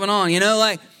 Okay, moving on,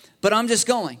 but I'm just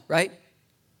going, right?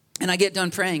 And I get done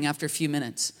praying after a few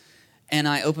minutes. And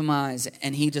I open my eyes,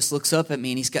 and he just looks up at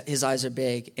me, and his eyes are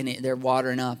big, and they're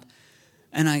watering up.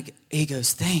 And he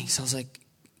goes, thanks. I was like,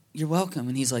 you're welcome.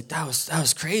 And he's like, that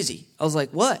was crazy. I was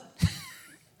like, what?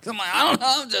 I'm like, I don't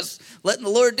know. I'm just letting the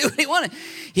Lord do what he wanted.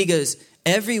 He goes,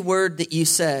 every word that you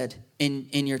said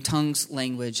in your tongues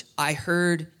language, I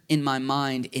heard in my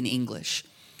mind in English.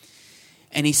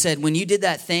 And he said, when you did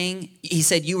that thing, he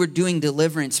said you were doing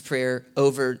deliverance prayer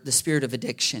over the spirit of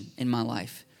addiction in my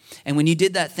life. And when you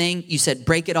did that thing, you said,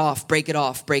 break it off, break it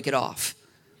off, break it off.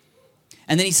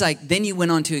 And then he's like, then you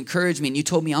went on to encourage me and you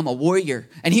told me I'm a warrior.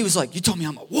 And he was like, you told me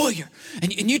I'm a warrior.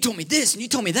 And you told me this and you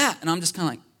told me that. And I'm just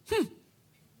kind of like,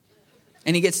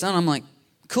 And he gets done. I'm like,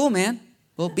 cool, man.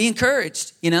 Well, be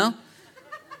encouraged,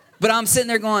 But I'm sitting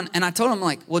there going, and I told him,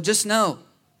 like, well, just know,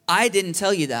 I didn't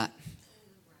tell you that.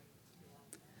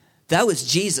 That was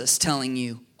Jesus telling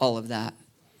you all of that.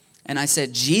 And I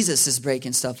said, Jesus is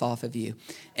breaking stuff off of you.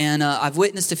 And I've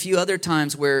witnessed a few other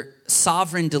times where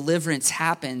sovereign deliverance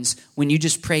happens when you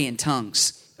just pray in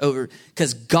tongues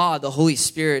because God, the Holy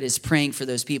Spirit, is praying for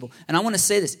those people. And I want to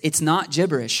say this, it's not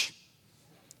gibberish.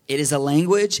 It is a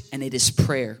language and it is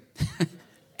prayer.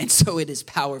 And so it is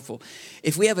powerful.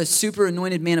 If we have a super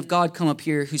anointed man of God come up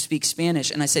here who speaks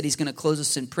Spanish, and I said he's going to close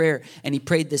us in prayer, and he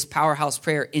prayed this powerhouse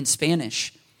prayer in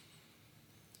Spanish.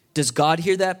 Does God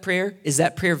hear that prayer? Is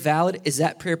that prayer valid? Is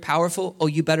that prayer powerful? Oh,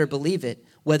 you better believe it,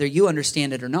 whether you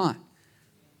understand it or not.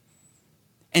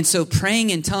 And so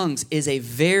praying in tongues is a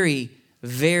very,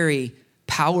 very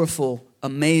powerful,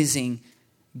 amazing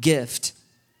gift.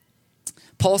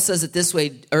 Paul says it this way,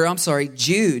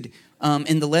 Jude,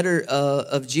 in the letter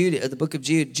of Jude, the book of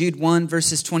Jude, Jude 1,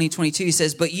 verses 20, 22, he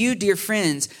says, but you, dear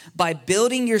friends, by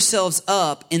building yourselves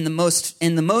up in the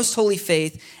most holy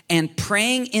faith and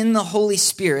praying in the Holy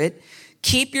Spirit,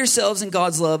 keep yourselves in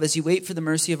God's love as you wait for the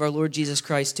mercy of our Lord Jesus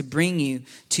Christ to bring you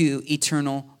to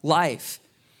eternal life.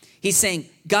 He's saying,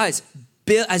 guys,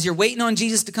 as you're waiting on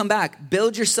Jesus to come back,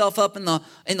 build yourself up in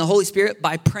the Holy Spirit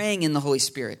by praying in the Holy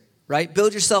Spirit, right?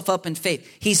 Build yourself up in faith.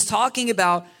 He's talking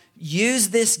about use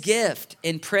this gift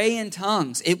and pray in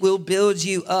tongues. It will build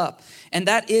you up. And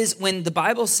that is when the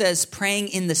Bible says praying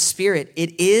in the Spirit,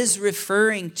 it is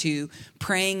referring to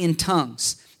praying in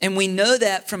tongues. And we know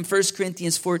that from 1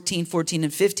 Corinthians 14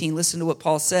 and 15. Listen to what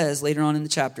Paul says later on in the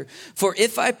chapter. For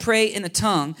if I pray in a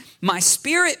tongue, my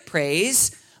spirit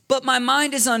prays, but my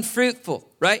mind is unfruitful,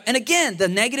 right? And again, the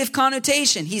negative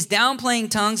connotation. He's downplaying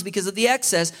tongues because of the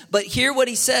excess. But hear what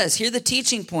he says. Hear the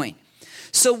teaching point.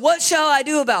 So what shall I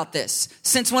do about this?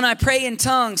 Since when I pray in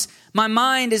tongues, my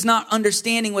mind is not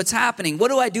understanding what's happening. What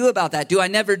do I do about that? Do I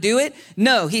never do it?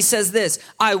 No, he says this.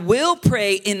 I will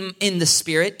pray in the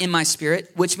Spirit, in my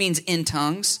spirit, which means in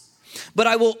tongues. But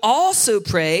I will also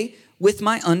pray with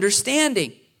my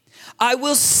understanding. I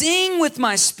will sing with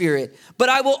my spirit, but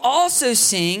I will also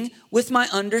sing with my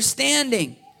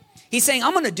understanding. He's saying,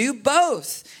 I'm going to do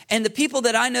both. And the people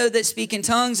that I know that speak in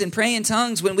tongues and pray in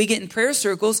tongues, when we get in prayer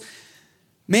circles,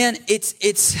 Man,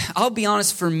 I'll be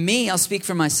honest, for me, I'll speak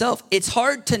for myself. It's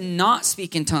hard to not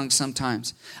speak in tongues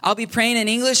sometimes. I'll be praying in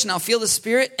English and I'll feel the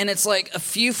Spirit, and it's like a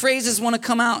few phrases want to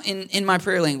come out in my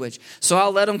prayer language. So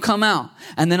I'll let them come out,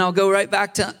 and then I'll go right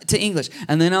back to English,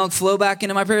 and then I'll flow back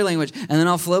into my prayer language, and then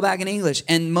I'll flow back in English.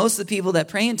 And most of the people that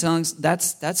pray in tongues,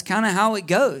 that's kind of how it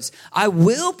goes. I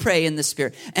will pray in the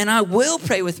Spirit, and I will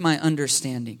pray with my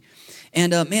understanding.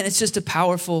 And man, it's just a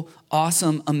powerful,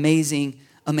 awesome, amazing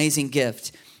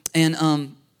gift.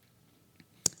 And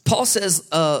Paul says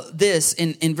this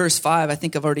in verse 5. I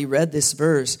think I've already read this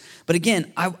verse. But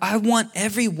again, I want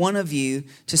every one of you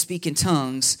to speak in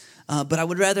tongues, but I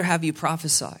would rather have you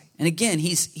prophesy. And again,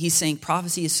 he's saying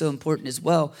prophecy is so important as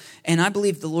well. And I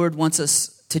believe the Lord wants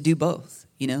us to do both,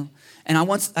 you know. And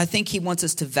I think he wants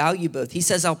us to value both. He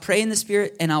says, I'll pray in the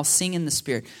Spirit and I'll sing in the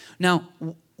Spirit. Now,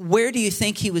 where do you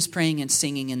think he was praying and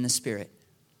singing in the Spirit?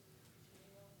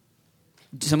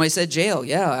 Somebody said jail.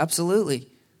 Yeah, absolutely.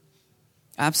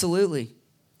 Absolutely.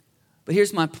 But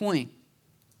here's my point.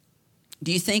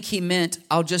 Do you think he meant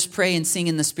I'll just pray and sing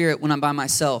in the Spirit when I'm by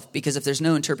myself? Because if there's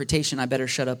no interpretation, I better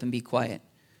shut up and be quiet.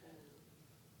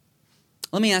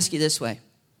 Let me ask you this way.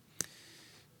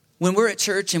 When we're at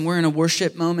church and we're in a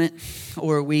worship moment,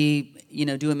 or we,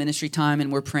 do a ministry time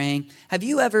and we're praying, have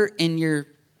you ever, in your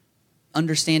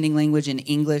understanding language in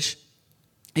English,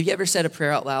 have you ever said a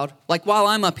prayer out loud? Like while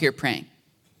I'm up here praying.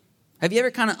 Have you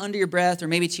ever kind of under your breath, or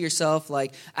maybe to yourself,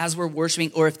 like as we're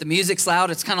worshiping, or if the music's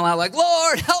loud, it's kind of loud, like,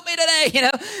 Lord, help me today,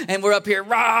 and we're up here,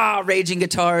 raging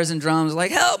guitars and drums, like,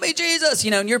 help me, Jesus,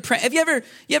 and you're praying. Have you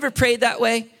ever prayed that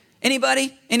way?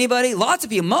 Anybody? Lots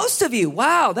of you, most of you.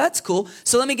 Wow, that's cool.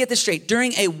 So let me get this straight.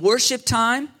 During a worship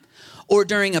time or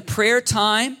during a prayer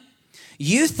time,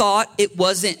 you thought it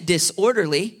wasn't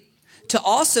disorderly to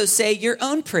also say your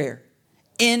own prayer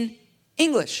in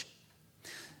English.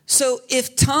 So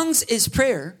if tongues is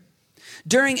prayer,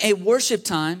 during a worship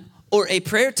time or a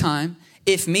prayer time,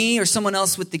 if me or someone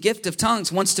else with the gift of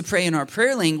tongues wants to pray in our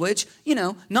prayer language,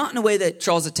 not in a way that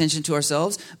draws attention to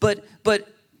ourselves, but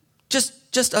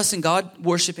just us and God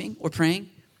worshiping or praying,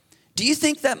 do you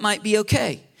think that might be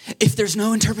okay if there's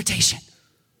no interpretation?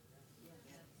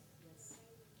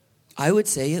 I would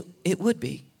say it would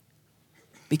be.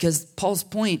 Because Paul's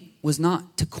point was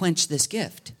not to quench this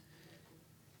gift.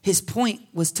 His point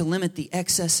was to limit the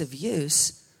excessive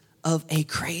use of a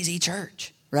crazy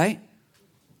church, right?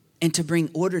 And to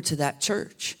bring order to that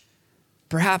church.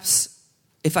 Perhaps,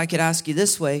 if I could ask you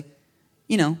this way,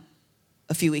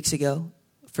 a few weeks ago,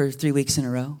 for 3 weeks in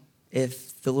a row,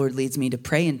 if the Lord leads me to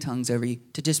pray in tongues over you,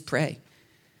 to just pray.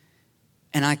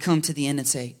 And I come to the end and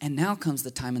say, and now comes the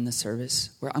time in the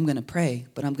service where I'm going to pray,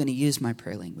 but I'm going to use my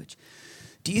prayer language.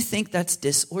 Do you think that's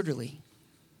disorderly?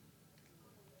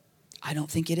 I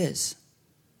don't think it is.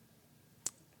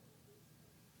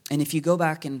 And if you go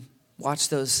back and watch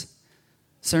those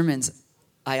sermons,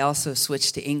 I also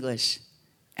switched to English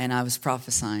and I was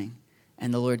prophesying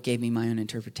and the Lord gave me my own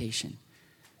interpretation.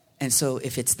 And so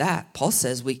if it's that, Paul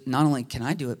says we not only can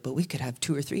I do it, but we could have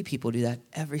 2 or 3 people do that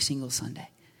every single Sunday.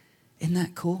 Isn't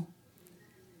that cool?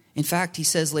 In fact, he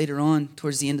says later on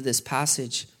towards the end of this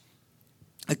passage,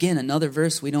 again, another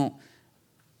verse we don't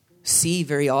see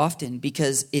very often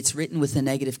because it's written with a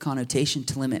negative connotation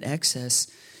to limit excess.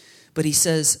 But he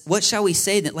says, what shall we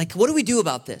say then? Like, what do we do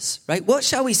about this, right? What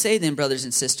shall we say then, brothers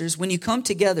and sisters? When you come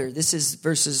together, this is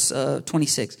verses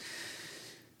 26.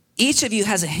 Each of you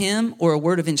has a hymn or a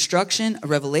word of instruction, a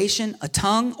revelation, a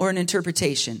tongue, or an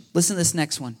interpretation. Listen to this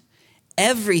next one.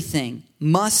 Everything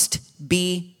must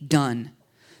be done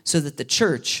so that the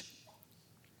church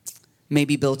may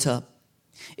be built up.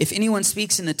 If anyone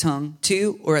speaks in a tongue,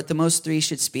 2 or at the most 3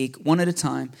 should speak, 1 at a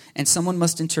time, and someone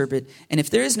must interpret. And if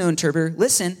there is no interpreter,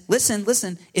 listen.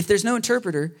 If there's no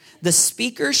interpreter, the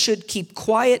speaker should keep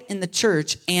quiet in the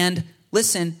church and,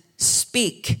 listen,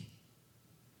 speak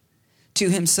to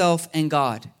himself and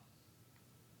God.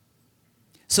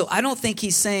 So I don't think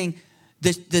he's saying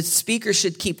the speaker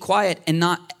should keep quiet and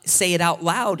not say it out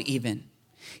loud even.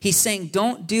 He's saying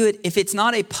don't do it, if it's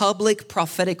not a public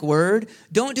prophetic word,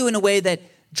 don't do it in a way that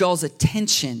draws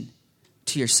attention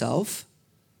to yourself,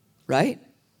 right?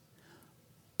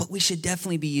 But we should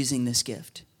definitely be using this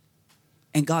gift.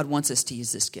 And God wants us to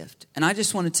use this gift. And I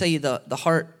just want to tell you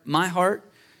my heart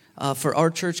for our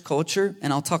church culture,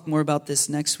 and I'll talk more about this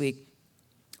next week.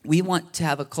 We want to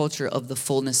have a culture of the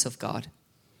fullness of God.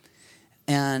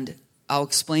 And I'll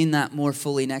explain that more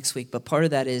fully next week. But part of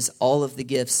that is all of the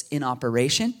gifts in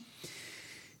operation.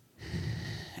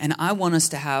 And I want us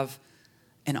to have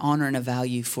an honor and a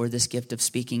value for this gift of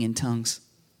speaking in tongues.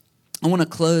 I want to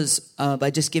close by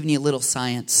just giving you a little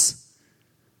science.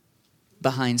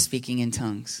 behind speaking in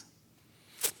tongues.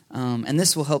 And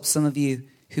this will help some of you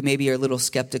who maybe are a little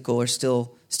skeptical or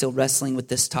still wrestling with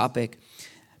this topic.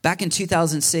 Back in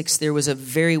 2006, there was a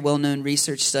very well-known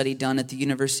research study done at the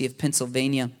University of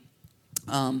Pennsylvania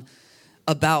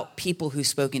about people who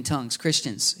spoke in tongues,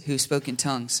 Christians who spoke in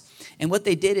tongues. And what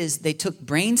they did is they took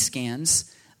brain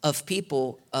scans of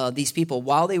people, these people,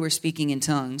 while they were speaking in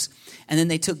tongues, and then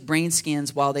they took brain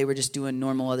scans while they were just doing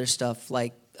normal other stuff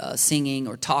like singing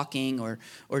or talking or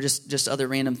just other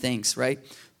random things, right?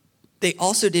 They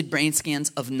also did brain scans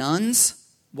of nuns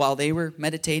while they were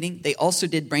meditating. They also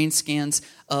did brain scans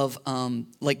of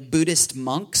like Buddhist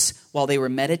monks while they were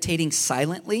meditating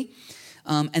silently.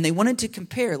 And they wanted to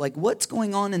compare, like, what's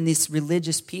going on in these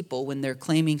religious people when they're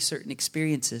claiming certain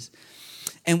experiences.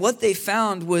 And what they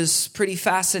found was pretty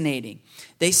fascinating.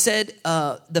 They said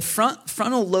the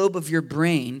frontal lobe of your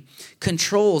brain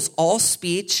controls all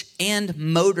speech and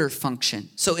motor function.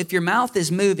 So if your mouth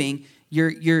is moving,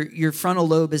 your frontal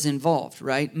lobe is involved,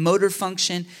 right? Motor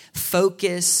function,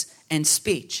 focus, and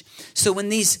speech. So when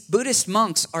these Buddhist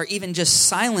monks are even just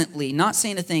silently, not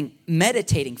saying a thing,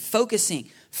 meditating, focusing,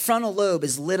 frontal lobe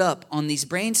is lit up on these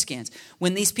brain scans.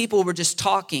 When these people were just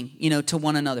talking, to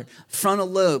one another, frontal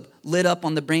lobe lit up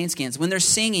on the brain scans. When they're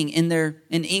singing in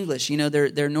English,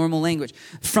 their normal language,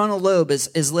 frontal lobe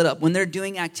is lit up. When they're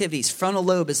doing activities, frontal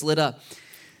lobe is lit up.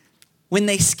 When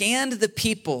they scanned the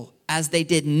people as they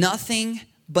did nothing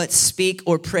but speak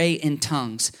or pray in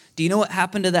tongues, do you know what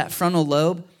happened to that frontal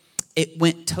lobe? It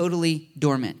went totally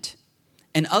dormant.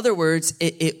 In other words,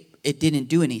 it didn't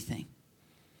do anything,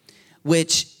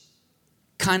 which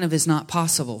kind of is not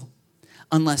possible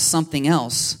unless something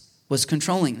else was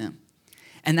controlling them.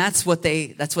 And that's what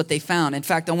they found. In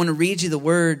fact, I want to read you the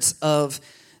words of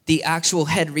the actual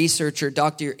head researcher,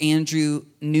 Dr. Andrew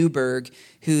Newberg,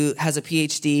 who has a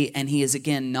PhD, and he is,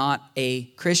 again, not a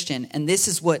Christian. And this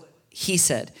is what he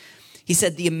said. He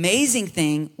said, the amazing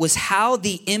thing was how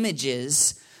the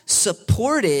images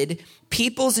supported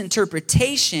people's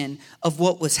interpretation of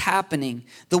what was happening.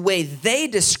 The way they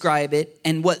describe it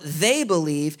and what they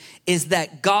believe is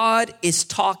that God is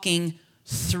talking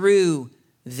through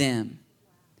them.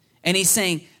 And he's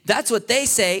saying, that's what they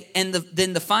say, and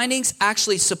then the findings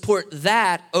actually support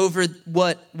that over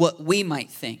what we might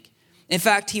think. In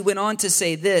fact, he went on to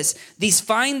say this: these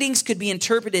findings could be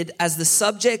interpreted as the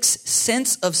subject's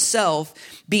sense of self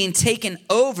being taken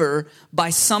over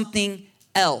by something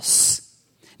else.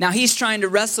 Now, he's trying to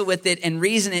wrestle with it and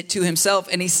reason it to himself,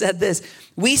 and he said this: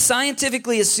 we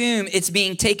scientifically assume it's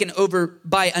being taken over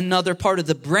by another part of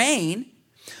the brain,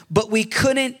 but we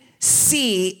couldn't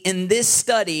see in this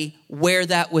study where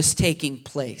that was taking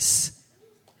place.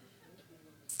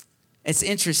 It's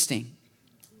interesting.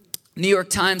 New York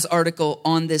Times article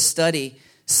on this study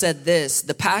said this: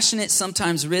 the passionate,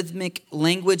 sometimes rhythmic,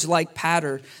 language-like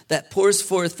patter that pours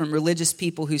forth from religious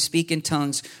people who speak in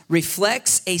tongues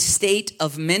reflects a state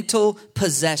of mental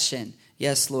possession.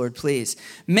 Yes, Lord, please.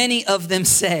 Many of them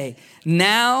say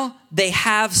now they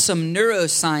have some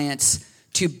neuroscience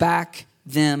to back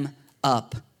them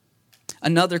up.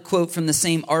 Another quote from the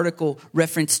same article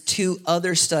referenced two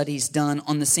other studies done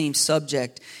on the same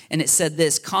subject. And it said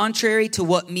this: contrary to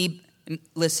what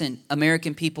listen,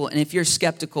 American people, and if you're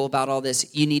skeptical about all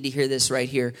this, you need to hear this right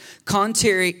here.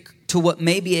 Contrary to what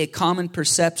may be a common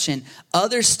perception,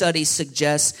 other studies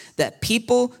suggest that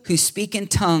people who speak in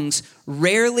tongues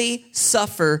rarely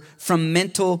suffer from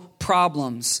mental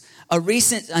problems.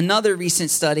 Another recent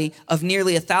study of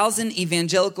nearly 1,000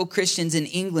 evangelical Christians in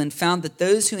England found that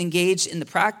those who engaged in the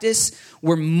practice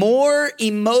were more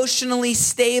emotionally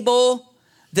stable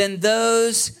than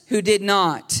those who did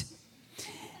not.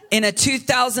 In a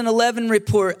 2011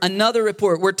 report, another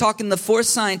report, we're talking the fourth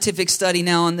scientific study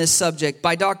now on this subject,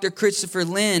 by Dr. Christopher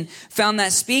Lynn, found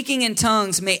that speaking in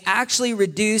tongues may actually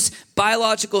reduce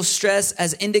biological stress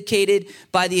as indicated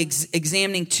by the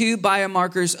examining two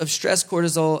biomarkers of stress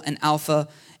cortisol and alpha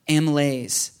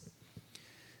amylase.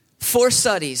 4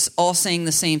 studies all saying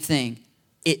the same thing.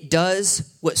 It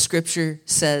does what Scripture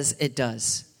says it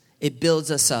does. It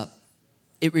builds us up.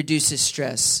 It reduces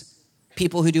stress.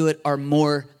 People who do it are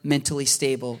more mentally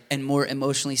stable and more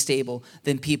emotionally stable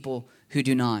than people who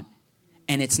do not.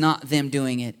 And it's not them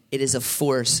doing it. It is a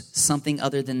force, something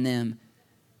other than them,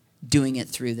 doing it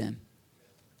through them.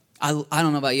 I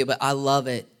don't know about you, but I love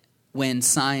it when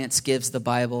science gives the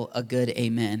Bible a good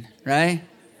amen, right?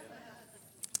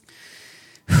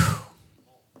 Whew.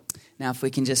 Now, if we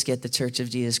can just get the Church of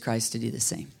Jesus Christ to do the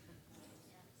same.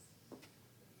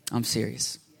 I'm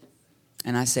serious.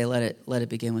 And I say, let it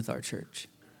begin with our church.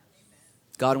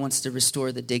 God wants to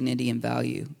restore the dignity and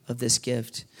value of this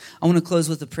gift. I want to close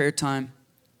with a prayer time.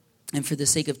 And for the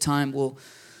sake of time, we'll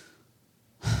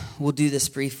do this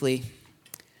briefly.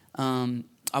 I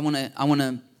want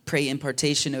to pray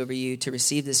impartation over you to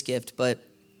receive this gift, but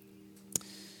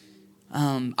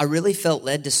I really felt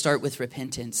led to start with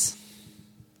repentance.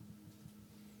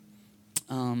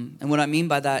 And what I mean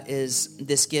by that is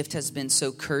this gift has been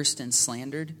so cursed and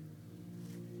slandered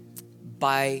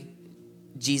by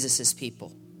Jesus's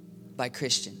people, by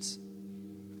Christians.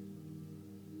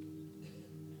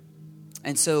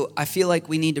 And so I feel like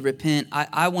we need to repent.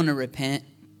 I want to repent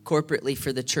corporately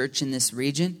for the church in this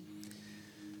region,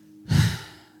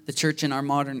 the church in our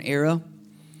modern era,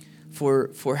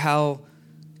 for how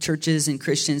churches and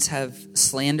Christians have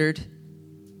slandered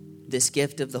this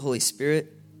gift of the Holy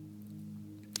Spirit.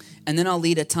 And then I'll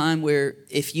lead a time where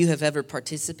if you have ever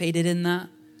participated in that,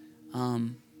 I'll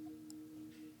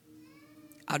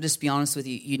just be honest with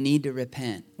you, you need to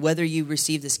repent. Whether you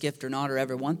receive this gift or not, or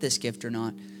ever want this gift or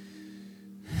not.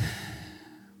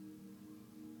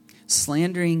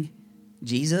 Slandering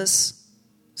Jesus,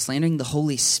 slandering the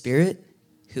Holy Spirit,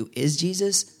 who is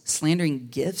Jesus, slandering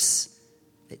gifts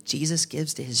that Jesus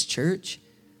gives to his church,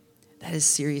 that is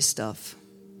serious stuff.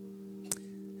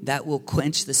 That will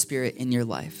quench the Spirit in your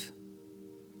life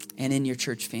and in your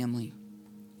church family.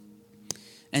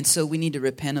 And so we need to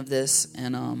repent of this.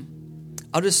 And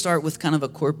I'll just start with kind of a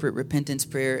corporate repentance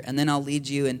prayer, and then I'll lead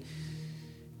you in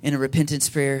a repentance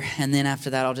prayer. And then after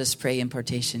that, I'll just pray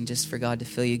impartation just for God to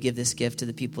fill you, give this gift to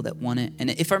the people that want it.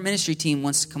 And if our ministry team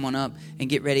wants to come on up and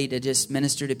get ready to just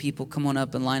minister to people, come on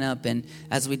up and line up. And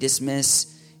as we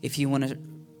dismiss, if you want to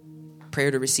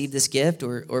prayer to receive this gift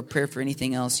or prayer for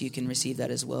anything else, you can receive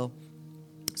that as well.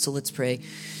 So let's pray.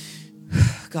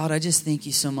 God, I just thank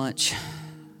you so much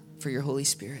for your Holy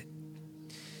Spirit.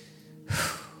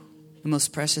 The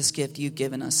most precious gift you've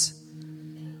given us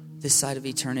this side of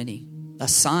eternity. A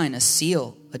sign, a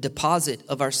seal, a deposit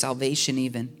of our salvation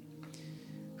even.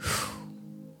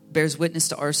 Bears witness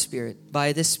to our spirit.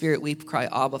 By this Spirit we cry,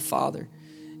 Abba, Father.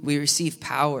 We receive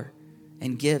power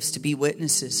and gifts to be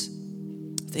witnesses.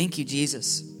 Thank you,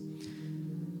 Jesus.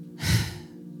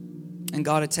 And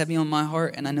God, it's heavy on my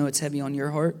heart, and I know it's heavy on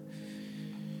your heart.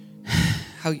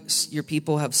 How your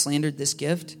people have slandered this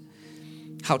gift.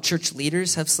 How church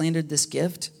leaders have slandered this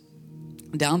gift.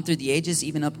 Down through the ages,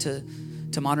 even up to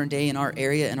modern day in our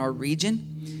area, in our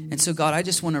region. And so, God, I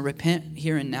just want to repent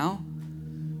here and now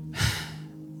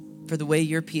for the way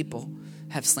your people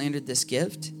have slandered this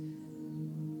gift,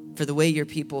 for the way your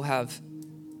people have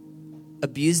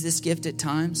abused this gift at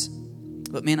times.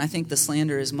 But man, I think the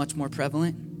slander is much more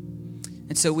prevalent.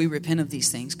 And so we repent of these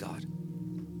things, God.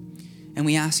 And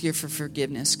we ask you for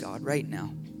forgiveness, God, right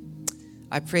now.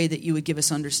 I pray that you would give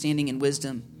us understanding and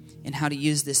wisdom in how to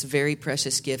use this very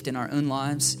precious gift in our own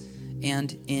lives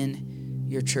and in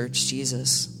your church,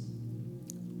 Jesus.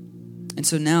 And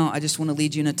so now I just want to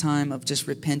lead you in a time of just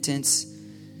repentance.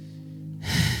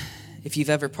 If you've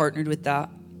ever partnered with that,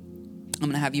 I'm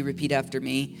going to have you repeat after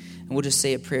me, and we'll just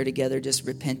say a prayer together, just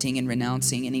repenting and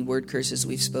renouncing any word curses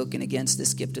we've spoken against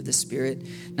this gift of the Spirit.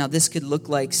 Now, this could look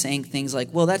like saying things like,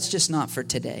 well, that's just not for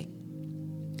today.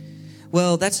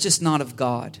 Well, that's just not of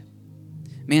God.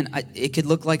 Man, it could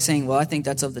look like saying, well, I think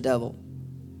that's of the devil.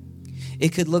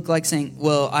 It could look like saying,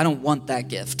 well, I don't want that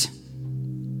gift.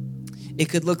 It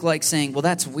could look like saying, well,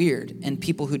 that's weird, and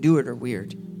people who do it are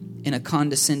weird, in a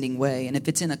condescending way. And if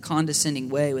it's in a condescending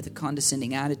way with a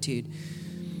condescending attitude,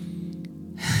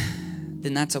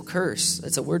 then that's a curse.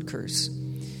 That's a word curse.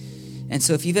 And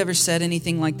so if you've ever said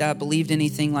anything like that, believed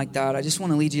anything like that, I just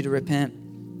want to lead you to repent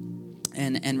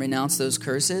and renounce those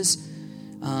curses,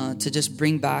 to just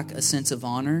bring back a sense of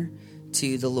honor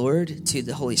to the Lord, to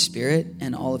the Holy Spirit,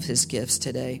 and all of his gifts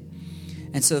today.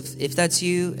 And so if that's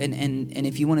you, and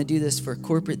if you want to do this for a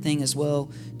corporate thing as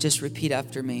well, just repeat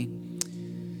after me.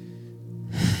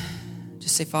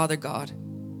 Just say, Father God,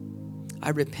 I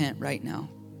repent right now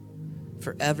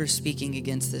for ever speaking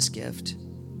against this gift.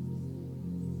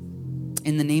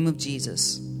 In the name of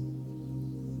Jesus,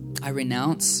 I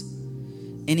renounce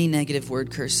any negative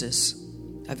word curses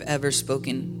I've ever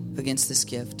spoken against this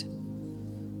gift.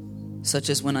 Such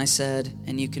as when I said,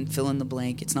 and you can fill in the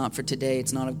blank, it's not for today,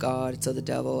 it's not of God, it's of the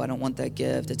devil, I don't want that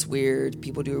gift, it's weird,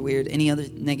 people do it weird, any other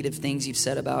negative things you've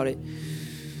said about it.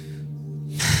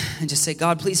 And just say,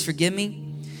 God, please forgive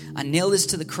me. I nail this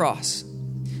to the cross.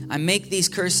 I make these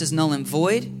curses null and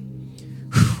void.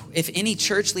 If any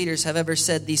church leaders have ever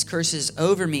said these curses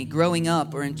over me growing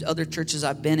up or in other churches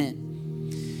I've been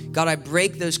in, God, I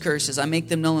break those curses. I make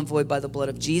them null and void by the blood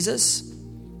of Jesus.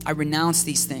 I renounce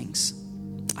these things.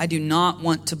 I do not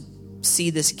want to see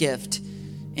this gift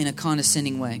in a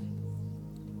condescending way.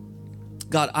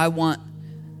 God, I want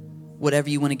whatever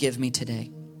you want to give me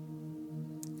today.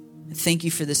 Thank you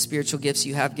for the spiritual gifts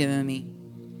you have given me.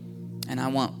 And I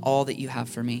want all that you have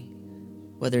for me,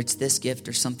 whether it's this gift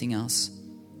or something else.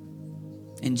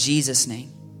 In Jesus'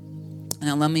 name.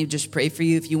 Now let me just pray for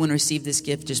you. If you want to receive this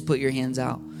gift, just put your hands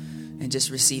out and just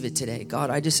receive it today.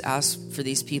 God, I just ask for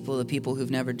these people, the people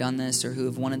who've never done this or who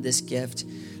have wanted this gift,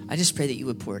 I just pray that you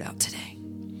would pour it out today.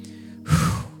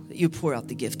 That you pour out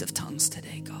the gift of tongues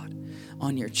today, God,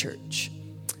 on your church.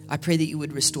 I pray that you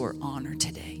would restore honor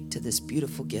today to this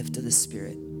beautiful gift of the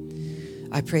Spirit.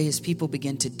 I pray as people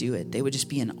begin to do it, they would just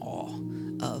be in awe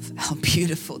of how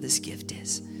beautiful this gift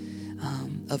is,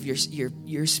 of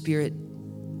your Spirit.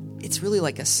 It's really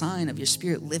like a sign of your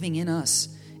Spirit living in us.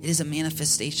 It is a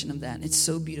manifestation of that. It's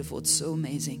so beautiful. It's so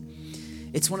amazing.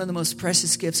 It's one of the most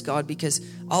precious gifts, God, because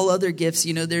all other gifts,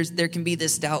 there can be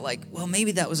this doubt like, well,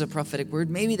 maybe that was a prophetic word.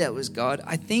 Maybe that was God.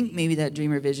 I think maybe that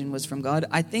dream or vision was from God.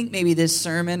 I think maybe this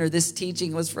sermon or this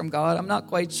teaching was from God. I'm not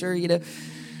quite sure,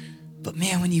 But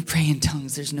man, when you pray in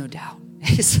tongues, there's no doubt.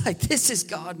 It's like, this is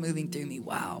God moving through me.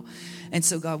 Wow. And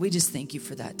so, God, we just thank you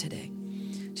for that today.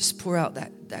 Just pour out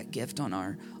that gift on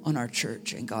our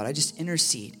church. And God, I just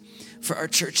intercede for our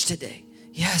church today.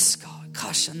 Yes, God.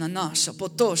 Kasha nanasha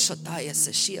poto shataya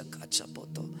sashia kacha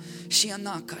poto.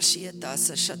 Shianaka shieta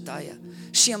sashataya.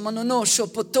 Shiamanono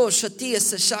shopoto shatia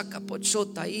sashaka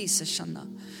pochota isashana.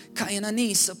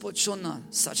 Kayanani sapochona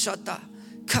sashata.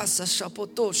 Kasa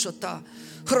shapoto shota.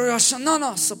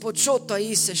 Rashanana sapochota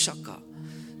isashaka.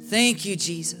 Thank you,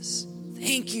 Jesus.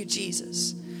 Thank you,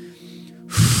 Jesus.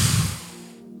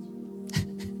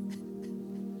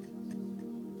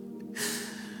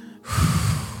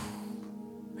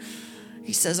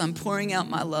 He says, I'm pouring out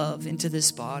my love into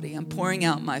this body. I'm pouring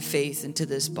out my faith into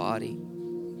this body.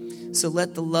 So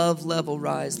let the love level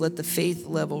rise. Let the faith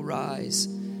level rise.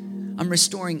 I'm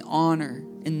restoring honor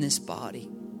in this body.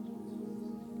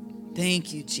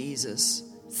 Thank you, Jesus.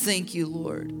 Thank you,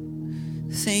 Lord.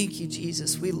 Thank you,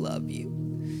 Jesus. We love you.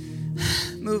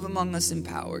 Move among us in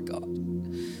power, God.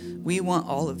 We want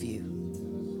all of you.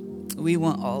 We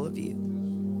want all of you.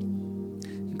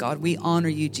 God, we honor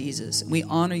you, Jesus. We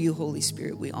honor you, Holy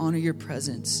Spirit. We honor your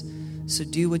presence. So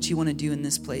do what you want to do in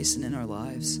this place and in our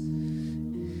lives.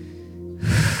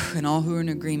 And all who are in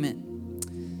agreement,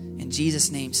 in Jesus'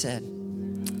 name said,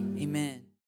 amen.